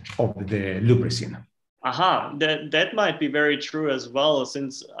of the lubricin. Aha, that might be very true as well,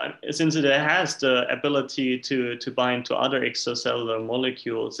 since it has the ability to bind to other extracellular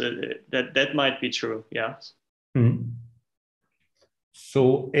molecules. That might be true. Yes. Mm-hmm.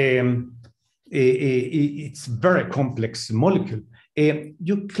 So it's very complex molecule.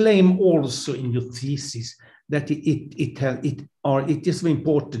 You claim also in your thesis that it is of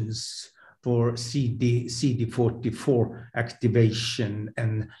importance for CD44 activation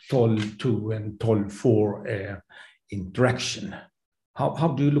and TOL2 and TOL4 interaction.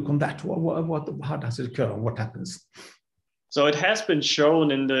 How do you look on that? How does it occur? What happens? So it has been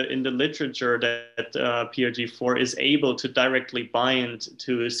shown in the literature that PRG4 is able to directly bind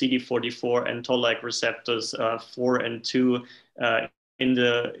to CD44 and toll-like receptors 4 and 2 in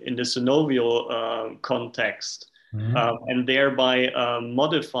the synovial context. And thereby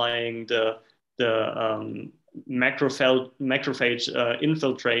modifying the macrophage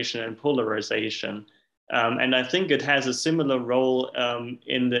infiltration and polarization. And I think it has a similar role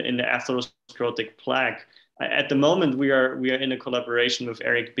in the atherosclerotic plaque. At the moment, we are in a collaboration with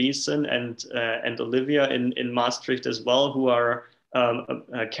Eric Beeson and Olivia in Maastricht as well, who are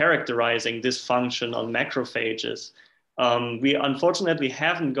characterizing this function on macrophages. We unfortunately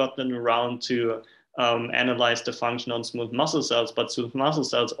haven't gotten around to analyze the function on smooth muscle cells, but smooth muscle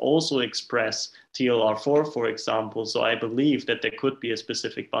cells also express TLR4, for example. So I believe that there could be a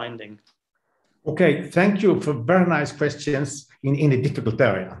specific binding. Okay, thank you for very nice questions in a difficult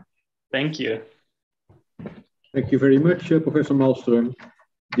area. Thank you. Thank you very much, Professor Malmström.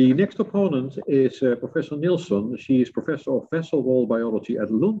 The next opponent is Professor Nilsson. She is Professor of Vessel Wall Biology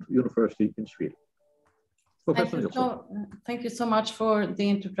at Lund University in Sweden. Thank you so much for the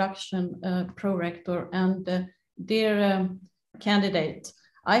introduction, Pro-Rector, and dear candidate.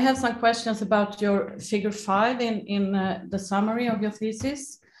 I have some questions about your figure 5 in the summary of your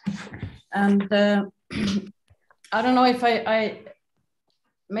thesis. And I don't know if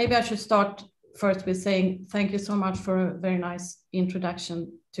maybe I should start first with saying thank you so much for a very nice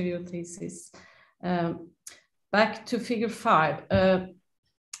introduction to your thesis. Back to figure 5.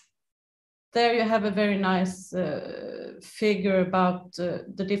 There you have a very nice figure about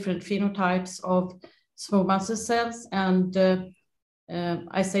the different phenotypes of smooth muscle cells, and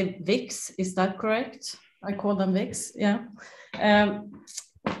I say VICs, is that correct? I call them VICs, yeah. And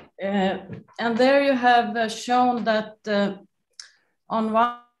there you have shown that on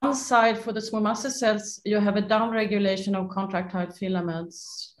one side for the smooth muscle cells, you have a downregulation of contractile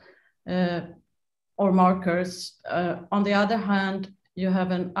filaments or markers. On the other hand, you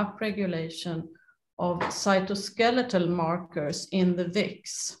have an upregulation of cytoskeletal markers in the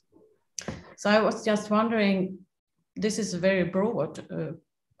VICs. So I was just wondering, this is very broad,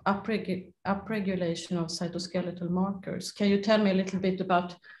 upregulation of cytoskeletal markers. Can you tell me a little bit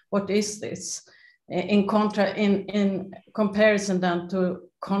about what is this in comparison then to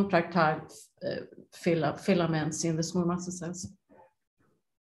contractile filaments in the smooth muscle cells?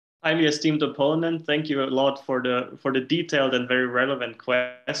 Highly esteemed opponent, thank you a lot for the detailed and very relevant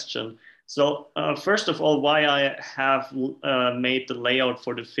question. So first of all, why I have made the layout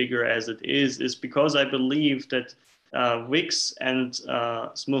for the figure as it is because I believe that VICs and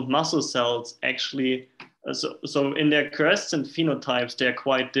smooth muscle cells actually, so in their quiescent phenotypes, they're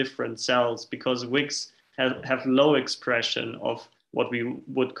quite different cells, because VICs have low expression of what we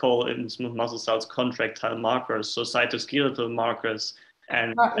would call in smooth muscle cells contractile markers, so cytoskeletal markers.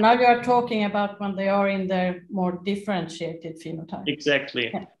 And now you are talking about when they are in their more differentiated phenotype. Exactly.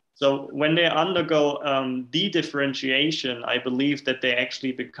 Yeah. So when they undergo de-differentiation, I believe that they're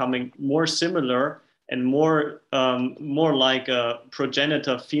actually becoming more similar and more like a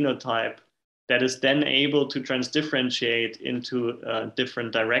progenitor phenotype that is then able to transdifferentiate into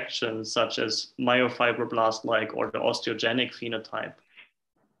different directions, such as myofibroblast-like or the osteogenic phenotype.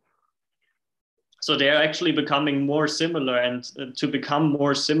 So they are actually becoming more similar, and to become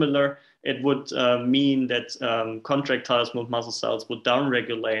more similar, it would mean that contractile smooth muscle cells would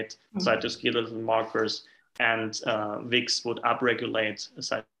downregulate cytoskeletal markers, and VICs would upregulate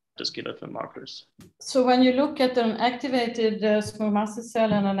cytoskeletal markers. So when you look at an activated smooth muscle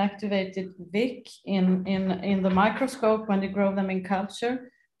cell and an activated VIC in the microscope, when you grow them in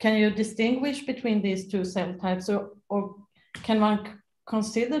culture, can you distinguish between these two cell types, or can one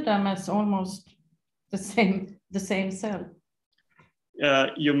consider them as almost the same cell?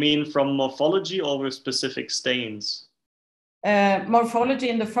 You mean from morphology or with specific stains? Morphology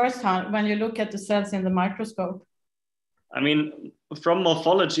in the first hand, when you look at the cells in the microscope. I mean, from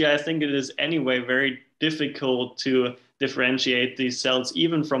morphology, I think it is anyway very difficult to differentiate these cells,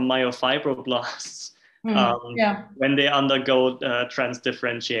 even from myofibroblasts. When they undergo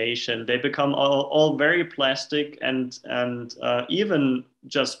transdifferentiation, they become all very plastic, and even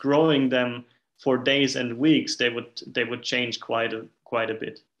just growing them for days and weeks, they would change quite a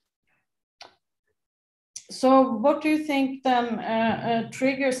bit. So what do you think then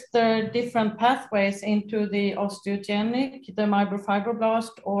triggers the different pathways into the osteogenic, the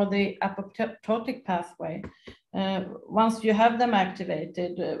myofibroblast, or the apoptotic pathway? Once you have them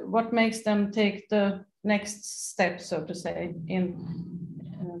activated, what makes them take the next step, so to say?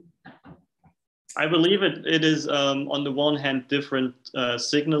 I believe it is on the one hand different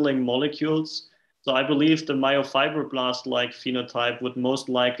signaling molecules. So I believe the myofibroblast-like phenotype would most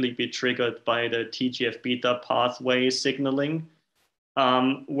likely be triggered by the TGF-beta pathway signaling,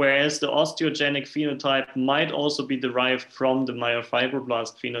 whereas the osteogenic phenotype might also be derived from the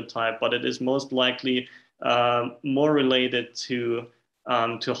myofibroblast phenotype, but it is most likely more related to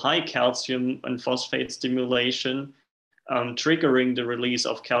high calcium and phosphate stimulation, triggering the release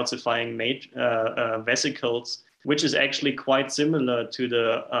of calcifying vesicles, which is actually quite similar to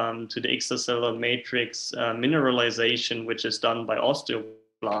the extracellular matrix mineralization, which is done by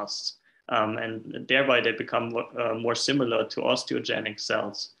osteoblasts, and thereby they become more similar to osteogenic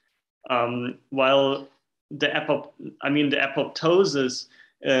cells. While the apoptosis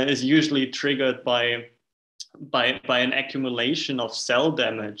is usually triggered by an accumulation of cell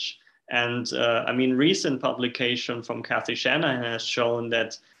damage, and recent publication from Kathy Shanahan has shown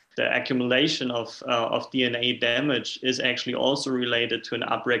that the accumulation of DNA damage is actually also related to an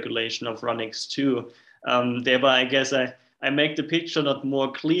upregulation of RUNX2. Thereby, I guess I make the picture not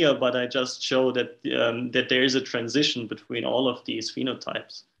more clear, but I just show that that there is a transition between all of these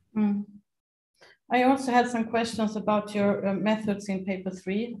phenotypes. I also had some questions about your methods in paper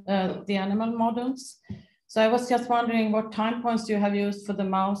 3, the animal models. So I was just wondering what time points you have used for the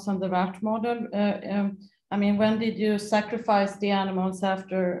mouse and the rat model. When did you sacrifice the animals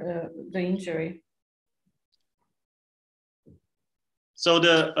after the injury? So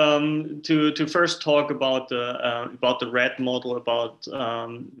to first talk about the rat model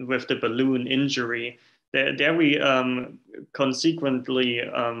with the balloon injury, there we consequently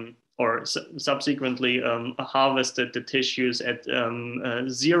or subsequently harvested the tissues at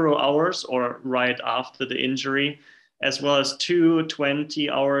 0 hours or right after the injury, as well as 2 20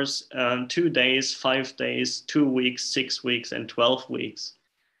 hours, 2 days, 5 days, 2 weeks, 6 weeks, and 12 weeks.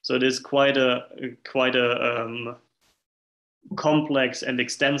 So it is quite a complex and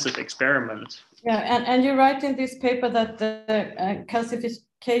extensive experiment. Yeah, and you write in this paper that the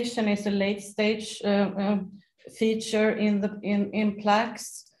calcification is a late stage feature in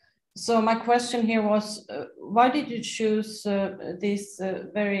plaques. So my question here was, why did you choose these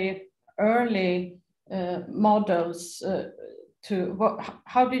very early models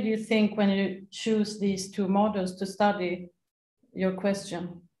how did you think when you choose these two models to study your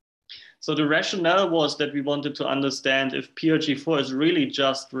question? So the rationale was that we wanted to understand if PRG4 is really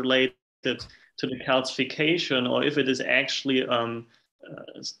just related to the calcification, or if it is actually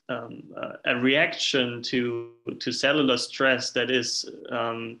a reaction to cellular stress that is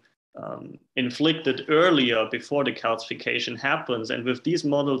inflicted earlier before the calcification happens. And with these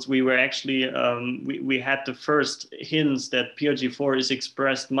models, we were actually, we had the first hints that PRG4 is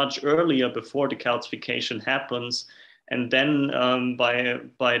expressed much earlier before the calcification happens. And then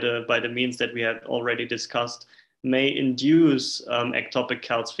by the means that we had already discussed, may induce ectopic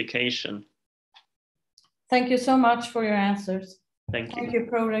calcification. Thank you so much for your answers. Thank you. Thank you,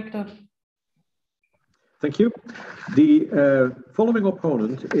 Pro-Rector. Thank you. The following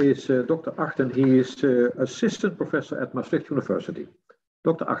opponent is Dr. Achten. He is assistant professor at Maastricht University.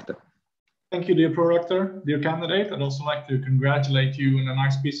 Dr. Achten. Thank you, dear Pro-Rector, dear candidate. I'd also like to congratulate you on a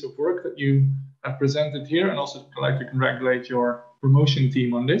nice piece of work that you have presented here, and also like to congratulate your promotion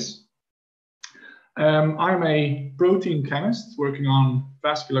team on this. I'm a protein chemist working on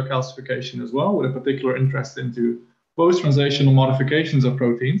vascular calcification as well, with a particular interest into post-translational modifications of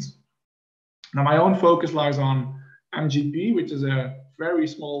proteins. Now, my own focus lies on MGP, which is a very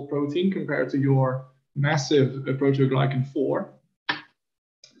small protein compared to your massive proteoglycan 4.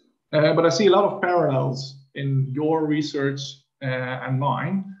 But I see a lot of parallels in your research and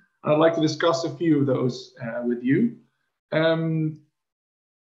mine. I'd like to discuss a few of those with you.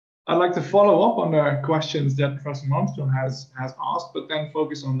 I'd like to follow up on the questions that Professor Malmström has asked, but then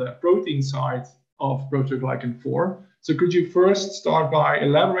focus on the protein side of proteoglycan 4. So could you first start by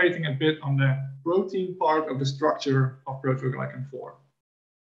elaborating a bit on the protein part of the structure of proteoglycan 4?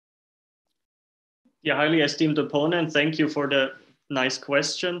 Yeah, highly esteemed opponent, thank you for the nice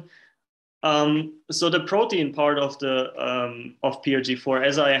question. So the protein part of the of PLG4,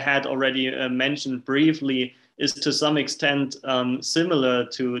 as I had already mentioned briefly, is to some extent similar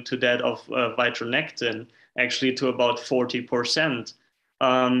to that of vitronectin, actually to about 40%,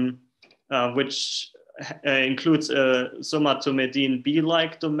 which includes a somatomedin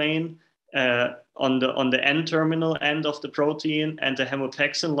B-like domain on the N-terminal end of the protein, and the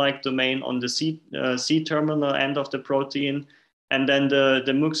hemopexin-like domain on the C-terminal end of the protein, and then the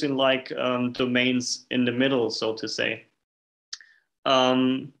muxin-like domains in the middle, so to say.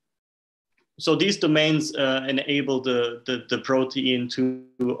 So these domains enable the protein to,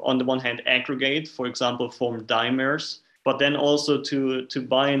 on the one hand, aggregate, for example, form dimers, but then also to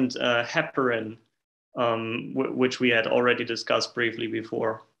bind heparin, which we had already discussed briefly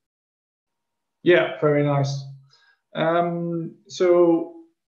before. Yeah, very nice. So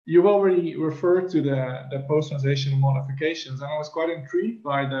you've already referred to the post-translational modifications, and I was quite intrigued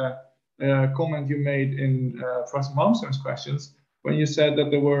by the comment you made in Professor Malmström's questions, when you said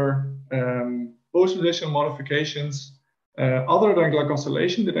that there were post-translational modifications other than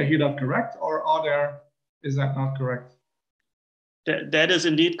glycosylation. Did I hear that correct, or is that not correct? That is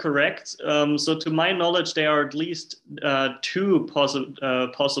indeed correct. So to my knowledge, there are at least two possible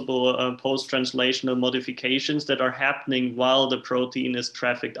post-translational modifications that are happening while the protein is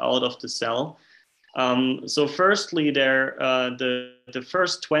trafficked out of the cell. So firstly, the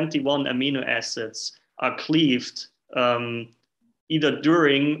first 21 amino acids are cleaved either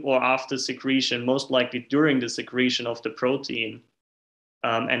during or after secretion, most likely during the secretion of the protein.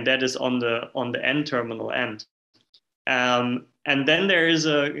 And that is on the N-terminal end. And then there is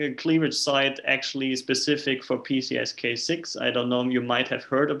a cleavage site actually specific for PCSK6. I don't know, you might have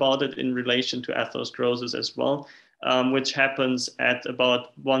heard about it in relation to atherosclerosis as well, which happens at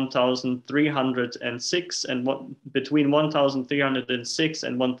about 1,306 and between 1,306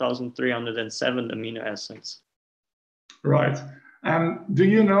 and 1,307 amino acids. Right. Do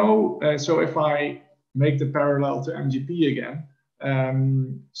you know, so if I make the parallel to MGP again,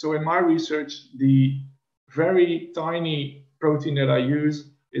 so in my research, the very tiny protein that I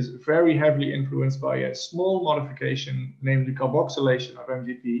use is very heavily influenced by a small modification, namely carboxylation of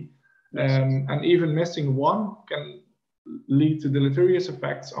MGP. And even missing one can lead to deleterious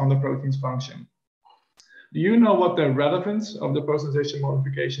effects on the protein's function. Do you know what the relevance of the post-translation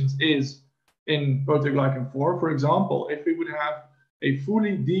modifications is in proteoglycan 4? For example, if we would have a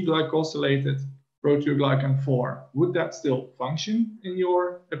fully deglycosylated proteoglycan 4, would that still function in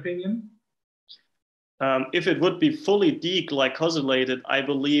your opinion? If it would be fully deglycosylated, I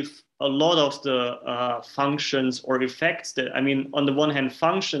believe a lot of the functions or effects that, I mean, on the one hand,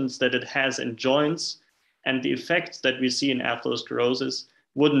 functions that it has in joints and the effects that we see in atherosclerosis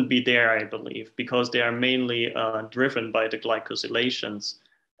wouldn't be there, I believe, because they are mainly driven by the glycosylations.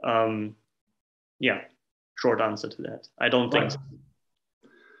 Yeah, short answer to that. I don't think so.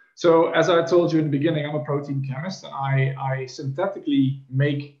 So as I told you in the beginning, I'm a protein chemist, and I synthetically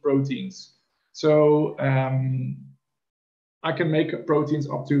make proteins. So I can make proteins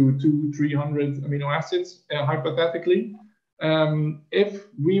up to 200-300 amino acids, hypothetically. If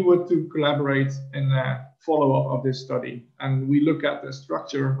we were to collaborate in a follow-up of this study, and we look at the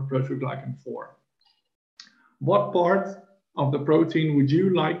structure of proteoglycan 4, what part of the protein would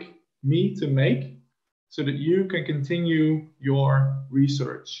you like me to make so that you can continue your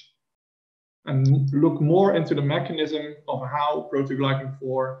research and look more into the mechanism of how proteoglycan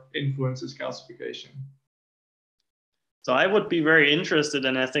 4 influences calcification? So I would be very interested,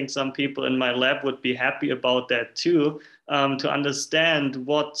 and I think some people in my lab would be happy about that too, to understand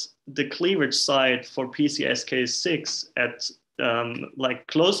what the cleavage site for PCSK6 at like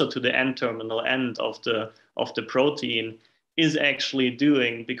closer to the N-terminal end of the protein is actually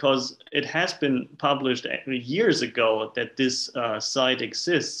doing, because it has been published years ago that this site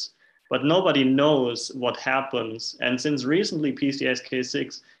exists, but nobody knows what happens. And since recently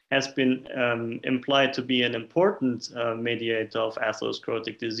PCSK6 has been implied to be an important mediator of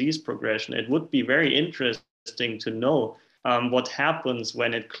atherosclerotic disease progression, it would be very interesting to know what happens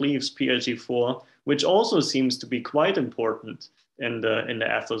when it cleaves PLG4, which also seems to be quite important in the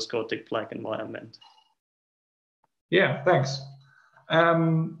atherosclerotic plaque environment. Yeah, thanks.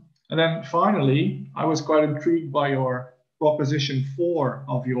 And then finally, I was quite intrigued by your proposition 4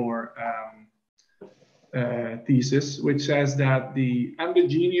 of your thesis, which says that the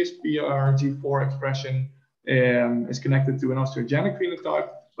endogenous PRG4 expression is connected to an osteogenic phenotype,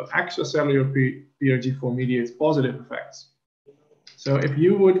 but extracellular PRG4 mediates positive effects. So if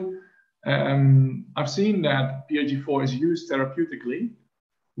you would, I've seen that PRG4 is used therapeutically.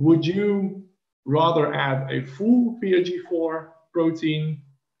 Would you rather add a full PRG4 protein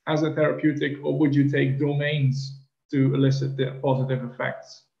as a therapeutic, or would you take domains to elicit the positive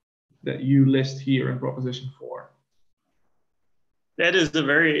effects that you list here in proposition 4? That is a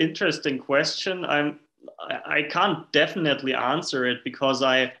very interesting question. I can't definitely answer it because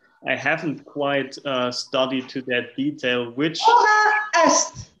I haven't quite studied to that detail which.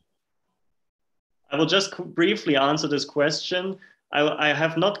 I will just briefly answer this question. I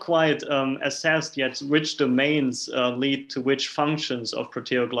have not quite assessed yet which domains lead to which functions of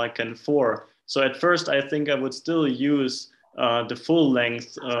proteoglycan 4. So at first, I think I would still use the full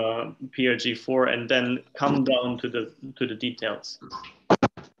length PRG4 and then come down to the details.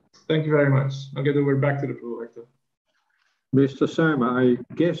 Thank you very much. I'll get the word back to the floor, Hector. Mr. Seime, I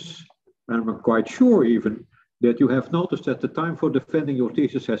guess, and I'm quite sure even, that you have noticed that the time for defending your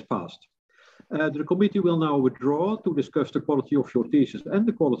thesis has passed. The committee will now withdraw to discuss the quality of your thesis and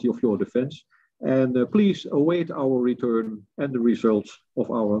the quality of your defense. And please await our return and the results of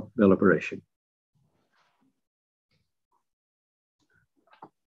our deliberation.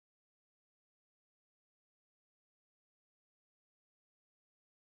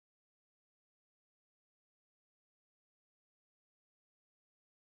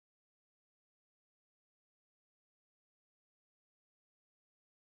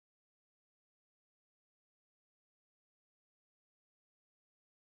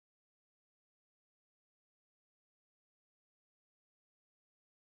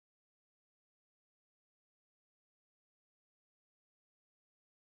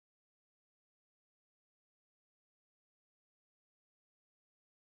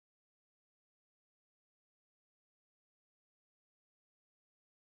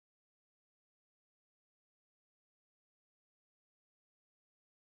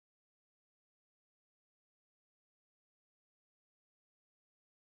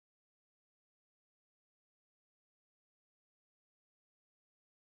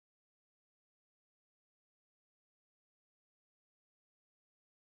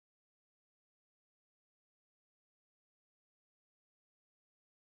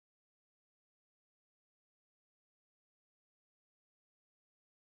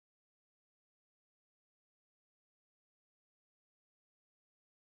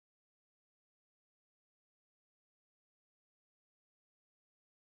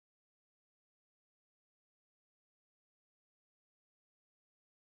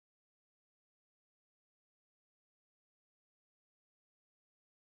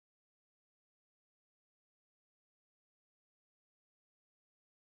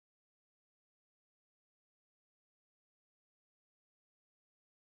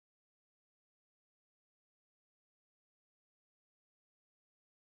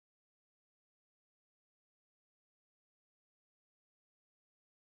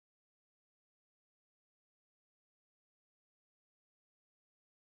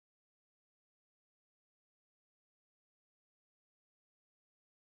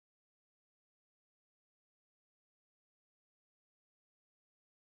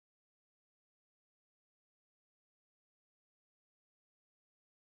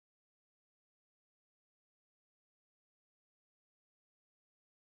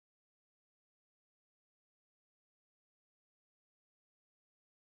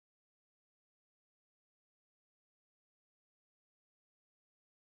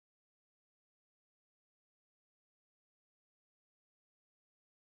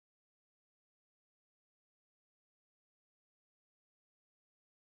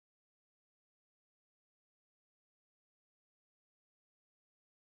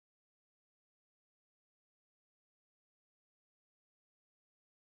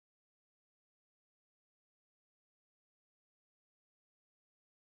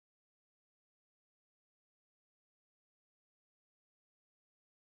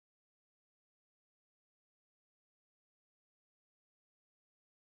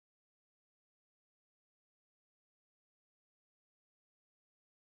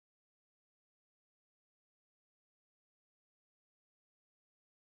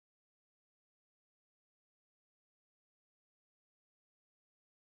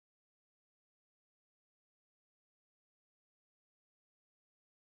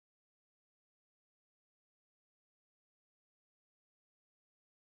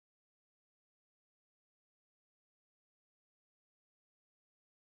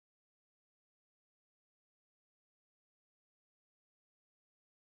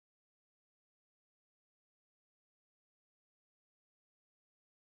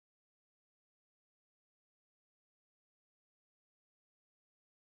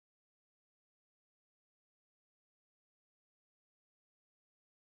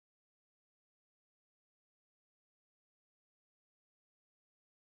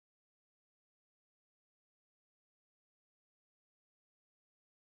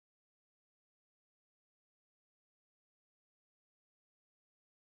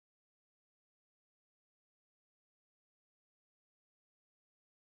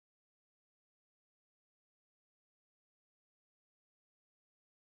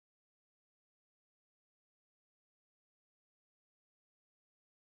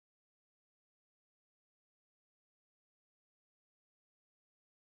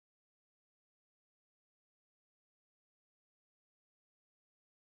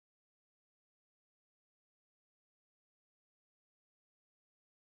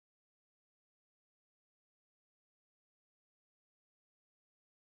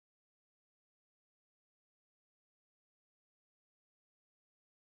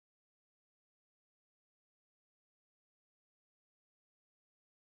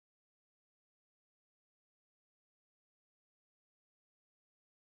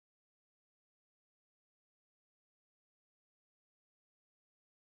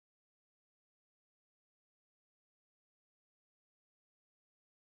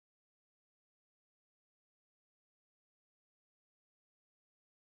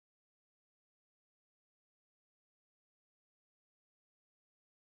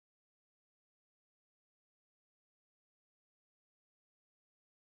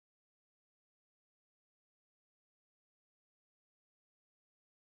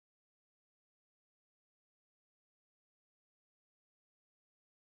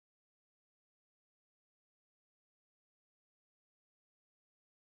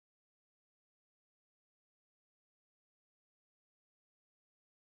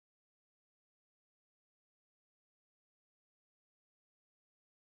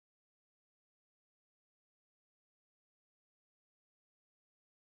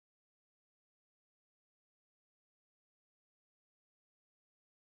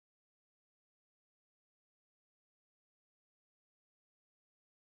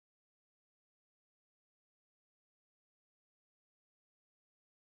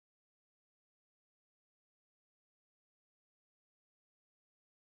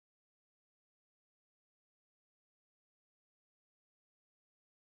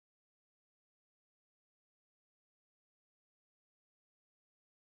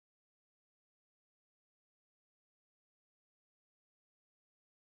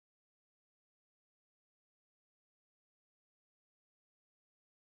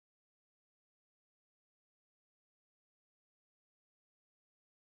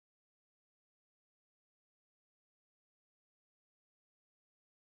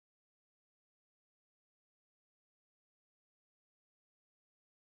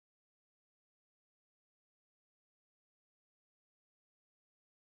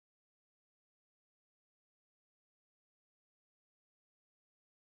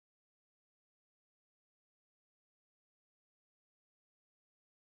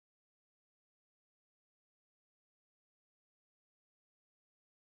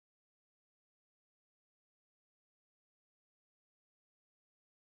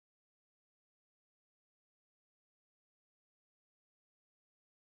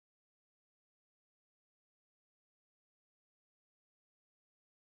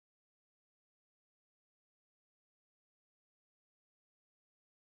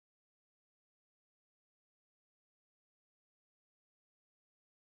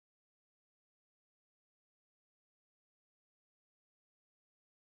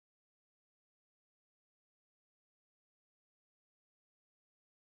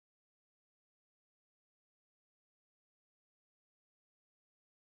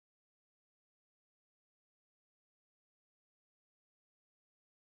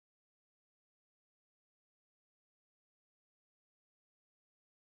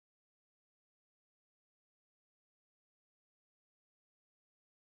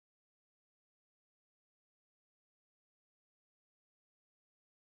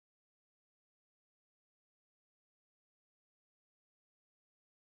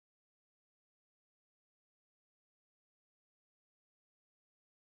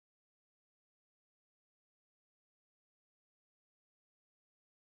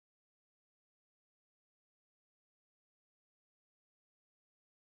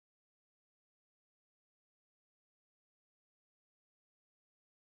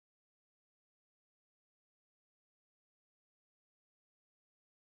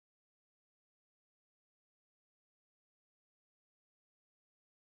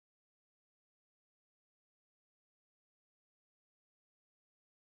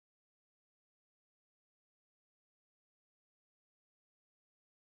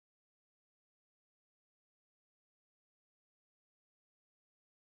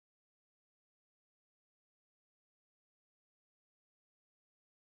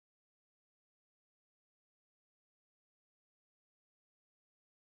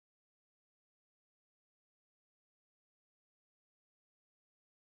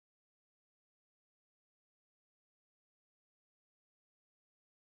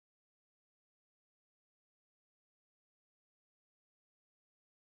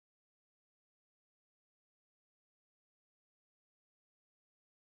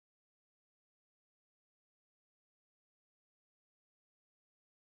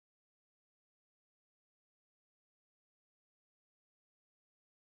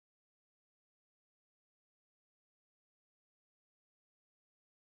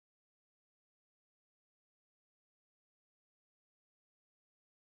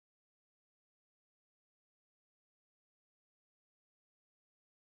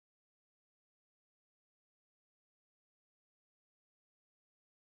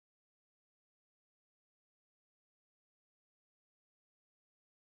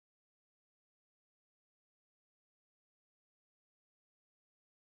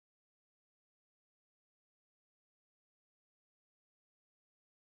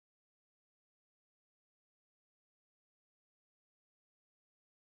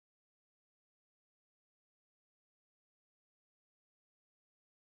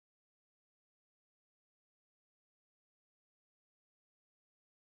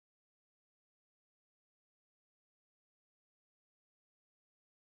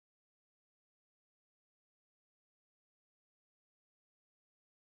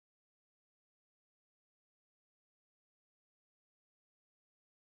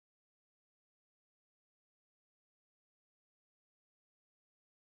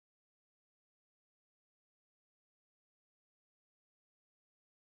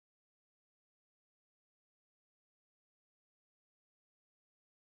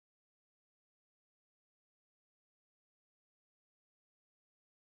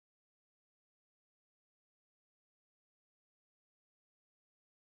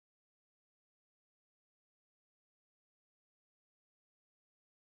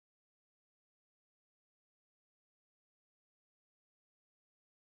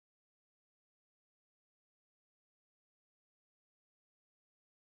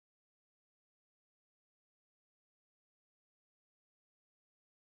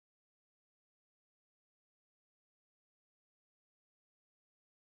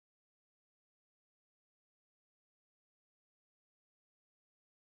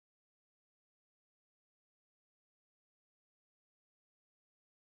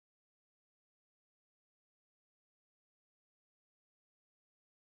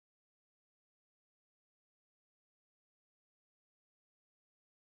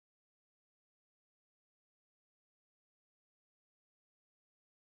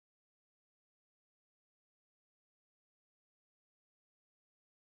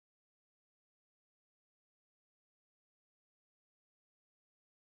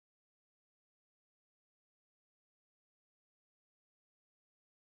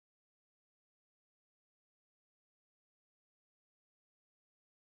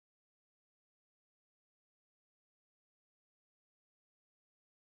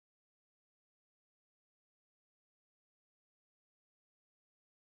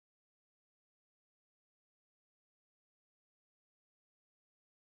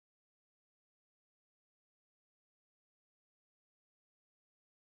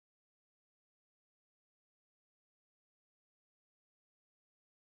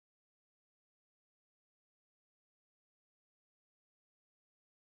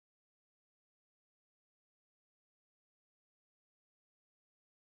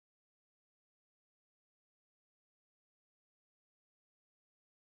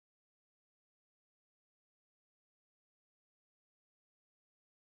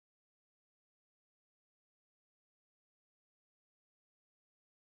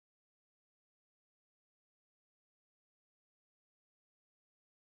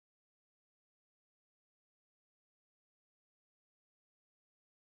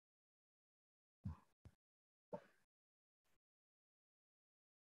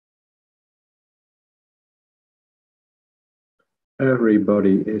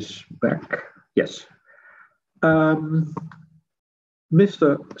 Everybody is back. Yes. Mr.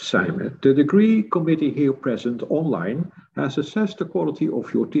 Seime, the degree committee here present online has assessed the quality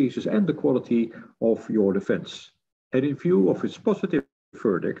of your thesis and the quality of your defense. And in view of its positive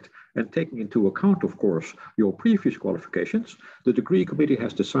verdict and taking into account, of course, your previous qualifications, the degree committee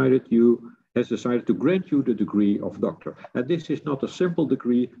has decided to grant you the degree of doctor. And this is not a simple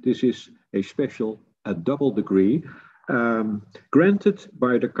degree, this is a double degree granted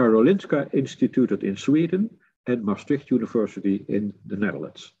by the Karolinska Institute in Sweden and Maastricht University in the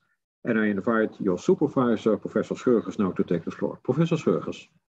Netherlands. And I invite your supervisor, Professor Schurgers, now to take the floor. Professor Schurgers.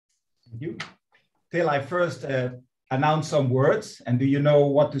 Thank you. Till I first announce some words, and do you know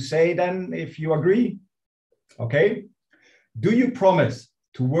what to say then, if you agree? Okay. Do you promise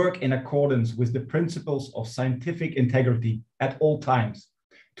to work in accordance with the principles of scientific integrity at all times,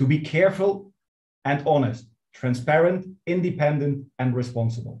 to be careful and honest, transparent, independent, and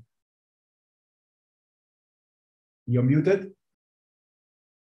responsible? You're muted.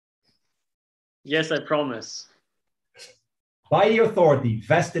 Yes, I promise. By the authority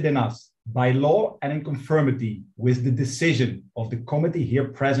vested in us, by law and in conformity with the decision of the committee here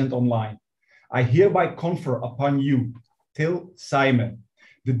present online, I hereby confer upon you, Till Seime,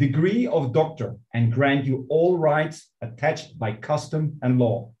 the degree of doctor and grant you all rights attached by custom and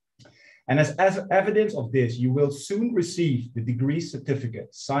law. And as evidence of this, you will soon receive the degree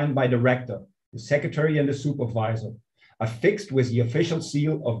certificate signed by the rector, the secretary and the supervisor, affixed with the official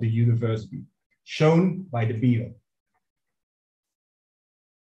seal of the university, shown by the beadle.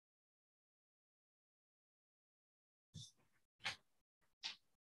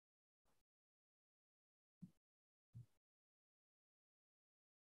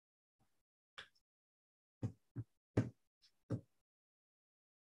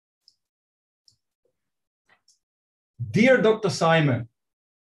 Dear Dr. Seime,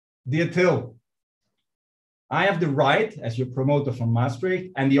 dear Till, I have the right, as your promoter from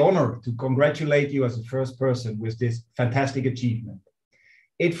Maastricht, and the honor to congratulate you as the first person with this fantastic achievement.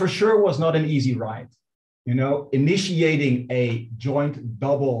 It for sure was not an easy ride. You know, initiating a joint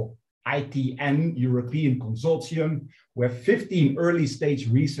double ITN European consortium where 15 early stage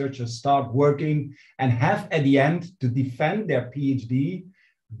researchers start working and have at the end to defend their PhD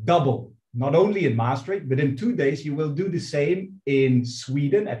double. Not only in Maastricht, but in 2 days, you will do the same in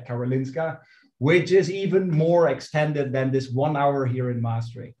Sweden at Karolinska, which is even more extended than this 1 hour here in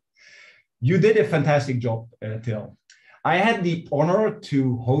Maastricht. You did a fantastic job, Till. I had the honor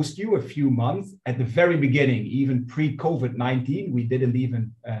to host you a few months at the very beginning, even pre-COVID-19. We didn't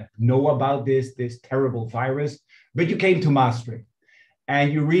even know about this terrible virus, but you came to Maastricht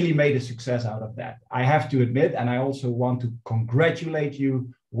and you really made a success out of that. I have to admit, and I also want to congratulate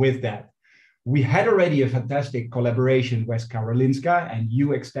you with that. We had already a fantastic collaboration with Karolinska, and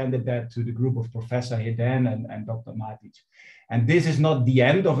you extended that to the group of Professor Heden and Dr. Matic. And this is not the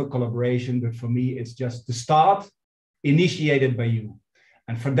end of a collaboration, but for me, it's just the start initiated by you.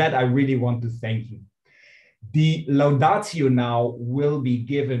 And for that, I really want to thank you. The laudatio now will be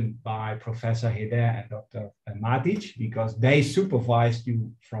given by Professor Heden and Dr. Matic, because they supervised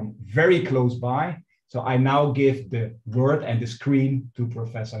you from very close by. So I now give the word and the screen to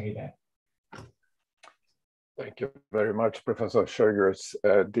Professor Heden. Thank you very much, Professor Schurgers.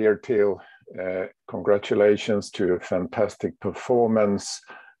 Dear Till, congratulations to a fantastic performance,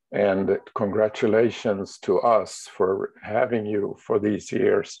 and congratulations to us for having you for these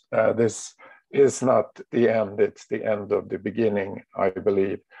years. This is not the end, it's the end of the beginning, I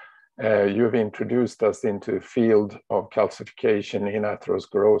believe. You've introduced us into a field of calcification in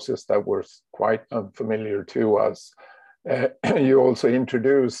atherosclerosis that was quite unfamiliar to us. You also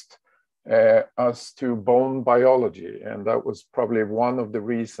introduced us to bone biology, and that was probably one of the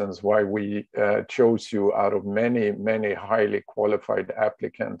reasons why we chose you out of many highly qualified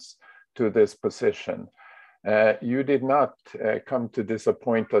applicants to this position. You did not come to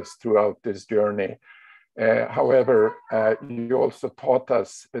disappoint us throughout this journey. However, you also taught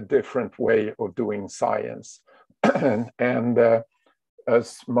us a different way of doing science. and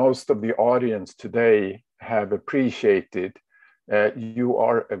as most of the audience today have appreciated, you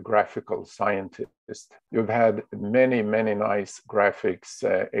are a graphical scientist. You've had many nice graphics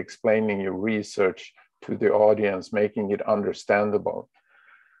explaining your research to the audience, making it understandable.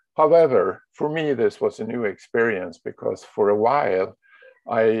 However, for me, this was a new experience because for a while,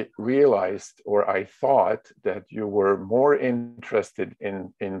 I realized, or I thought, that you were more interested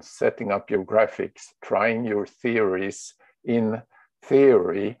in setting up your graphics, trying your theories in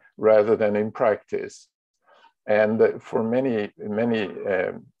theory rather than in practice. And for in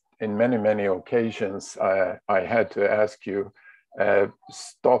many occasions, I had to ask you,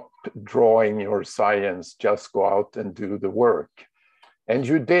 Stop drawing your science, just go out and do the work. And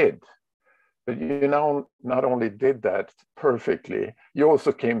you did. But you know, not only did that perfectly, you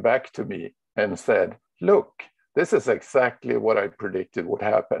also came back to me and said, look, this is exactly what I predicted would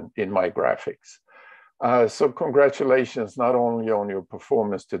happen in my graphics. So congratulations, not only on your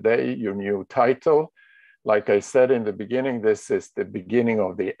performance today, your new title. Like I said in the beginning, this is the beginning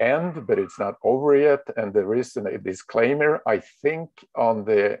of the end, but it's not over yet. And there is a disclaimer. I think on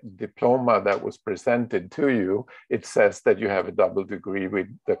the diploma that was presented to you, it says that you have a double degree with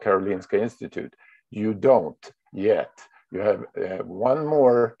the Karolinska Institute. You don't yet. You have one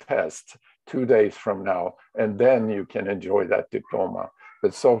more test 2 days from now, and then you can enjoy that diploma.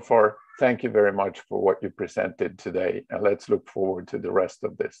 But so far, thank you very much for what you presented today. And let's look forward to the rest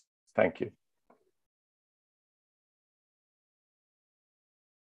of this. Thank you.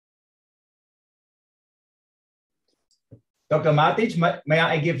 Dr. Matic, may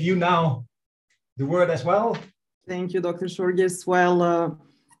I give you now the word as well? Thank you, Dr. Sjorges. Well,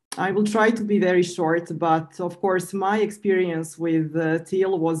 I will try to be very short, but of course, my experience with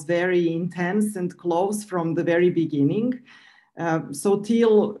Till was very intense and close from the very beginning. So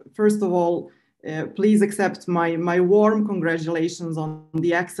Till, first of all, please accept my warm congratulations on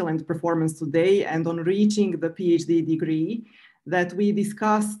the excellent performance today and on reaching the PhD degree that we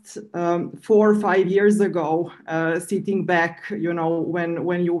discussed 4 or 5 years ago, sitting back, you know,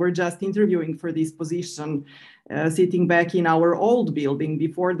 when you were just interviewing for this position, sitting back in our old building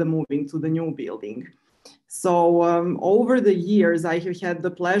before the moving to the new building. So over the years, I have had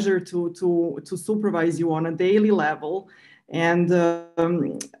the pleasure to supervise you on a daily level and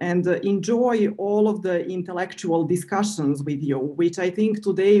enjoy all of the intellectual discussions with you, which I think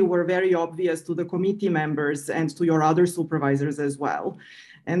today were very obvious to the committee members and to your other supervisors as well.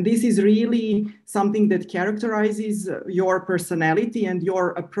 And this is really something that characterizes your personality and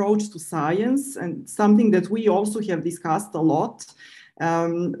your approach to science, and something that we also have discussed a lot.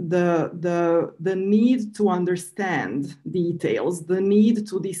 The need to understand details, the need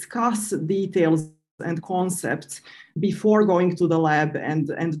to discuss details and concepts before going to the lab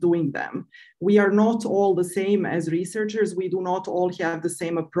and doing them. We are not all the same as researchers. We do not all have the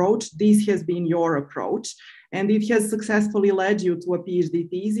same approach. This has been your approach, and it has successfully led you to a PhD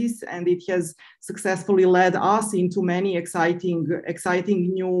thesis, and it has successfully led us into many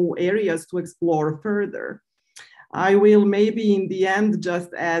exciting new areas to explore further. I will maybe in the end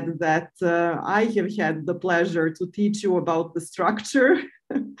just add that I have had the pleasure to teach you about the structure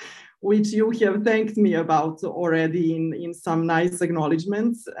which you have thanked me about already in some nice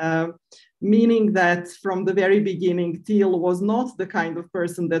acknowledgements, meaning that from the very beginning, Till was not the kind of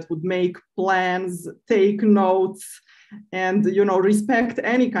person that would make plans, take notes, and respect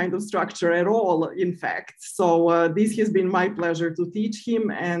any kind of structure at all, in fact. So this has been my pleasure to teach him,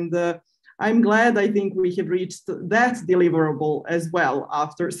 and I'm glad I think we have reached that deliverable as well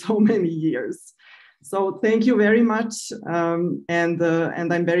after so many years. So thank you very much, and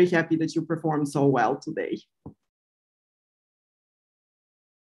I'm very happy that you performed so well today.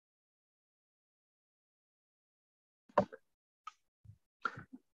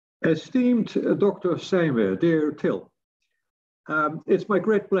 Esteemed Dr. Seime, dear Till, it's my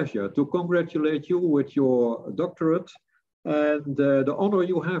great pleasure to congratulate you with your doctorate and the honor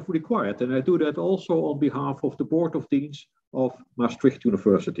you have required. And I do that also on behalf of the Board of Deans of Maastricht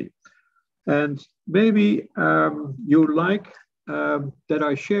University. And maybe you like that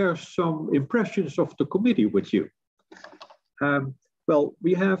I share some impressions of the committee with you. Well,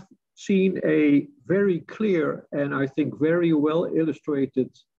 we have seen a very clear and I think very well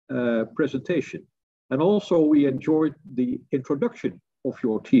illustrated presentation. And also we enjoyed the introduction of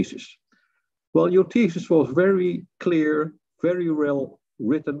your thesis. Well, your thesis was very clear, very well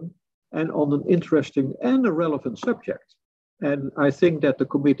written, and on an interesting and a relevant subject. And I think that the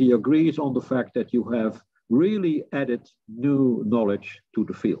committee agrees on the fact that you have really added new knowledge to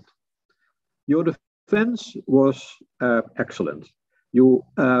the field. Your defense was excellent. You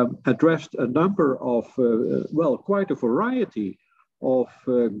addressed a number of, well, quite a variety of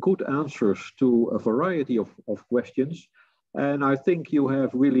good answers to a variety of questions. And I think you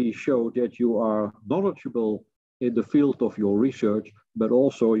have really showed that you are knowledgeable in the field of your research, but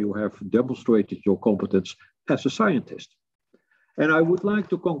also you have demonstrated your competence as a scientist. And I would like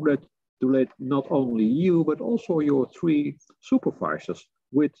to congratulate not only you, but also your 3 supervisors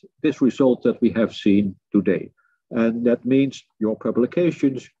with this result that we have seen today. And that means your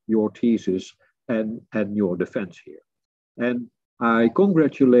publications, your thesis, and your defense here. And I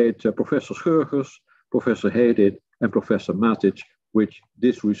congratulate Professor Sjorges, Professor Hedit, and Professor Matic with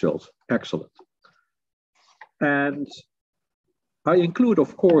this result. Excellent. And I include,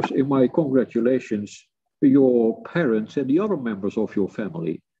 of course, in my congratulations your parents and the other members of your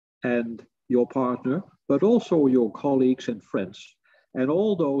family and your partner, but also your colleagues and friends, and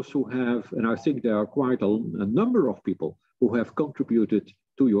all those who have, and I think there are quite a number of people who have contributed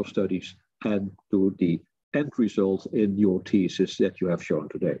to your studies and to the end result in your thesis that you have shown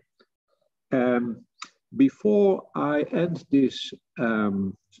today. Before I end this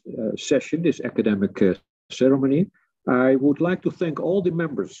session, this academic ceremony, I would like to thank all the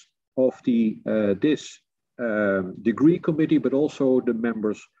members of this degree committee, but also the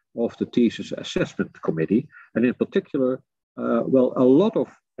members of the thesis assessment committee, and in particular, well, a lot of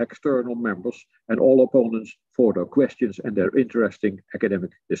external members and all opponents for their questions and their interesting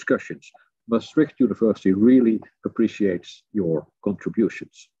academic discussions. Maastricht University really appreciates your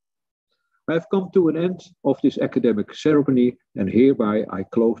contributions. I have come to an end of this academic ceremony, and hereby I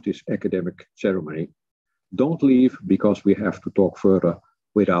close this academic ceremony. Don't leave, because we have to talk further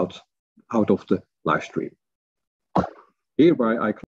out of the live stream. Hereby I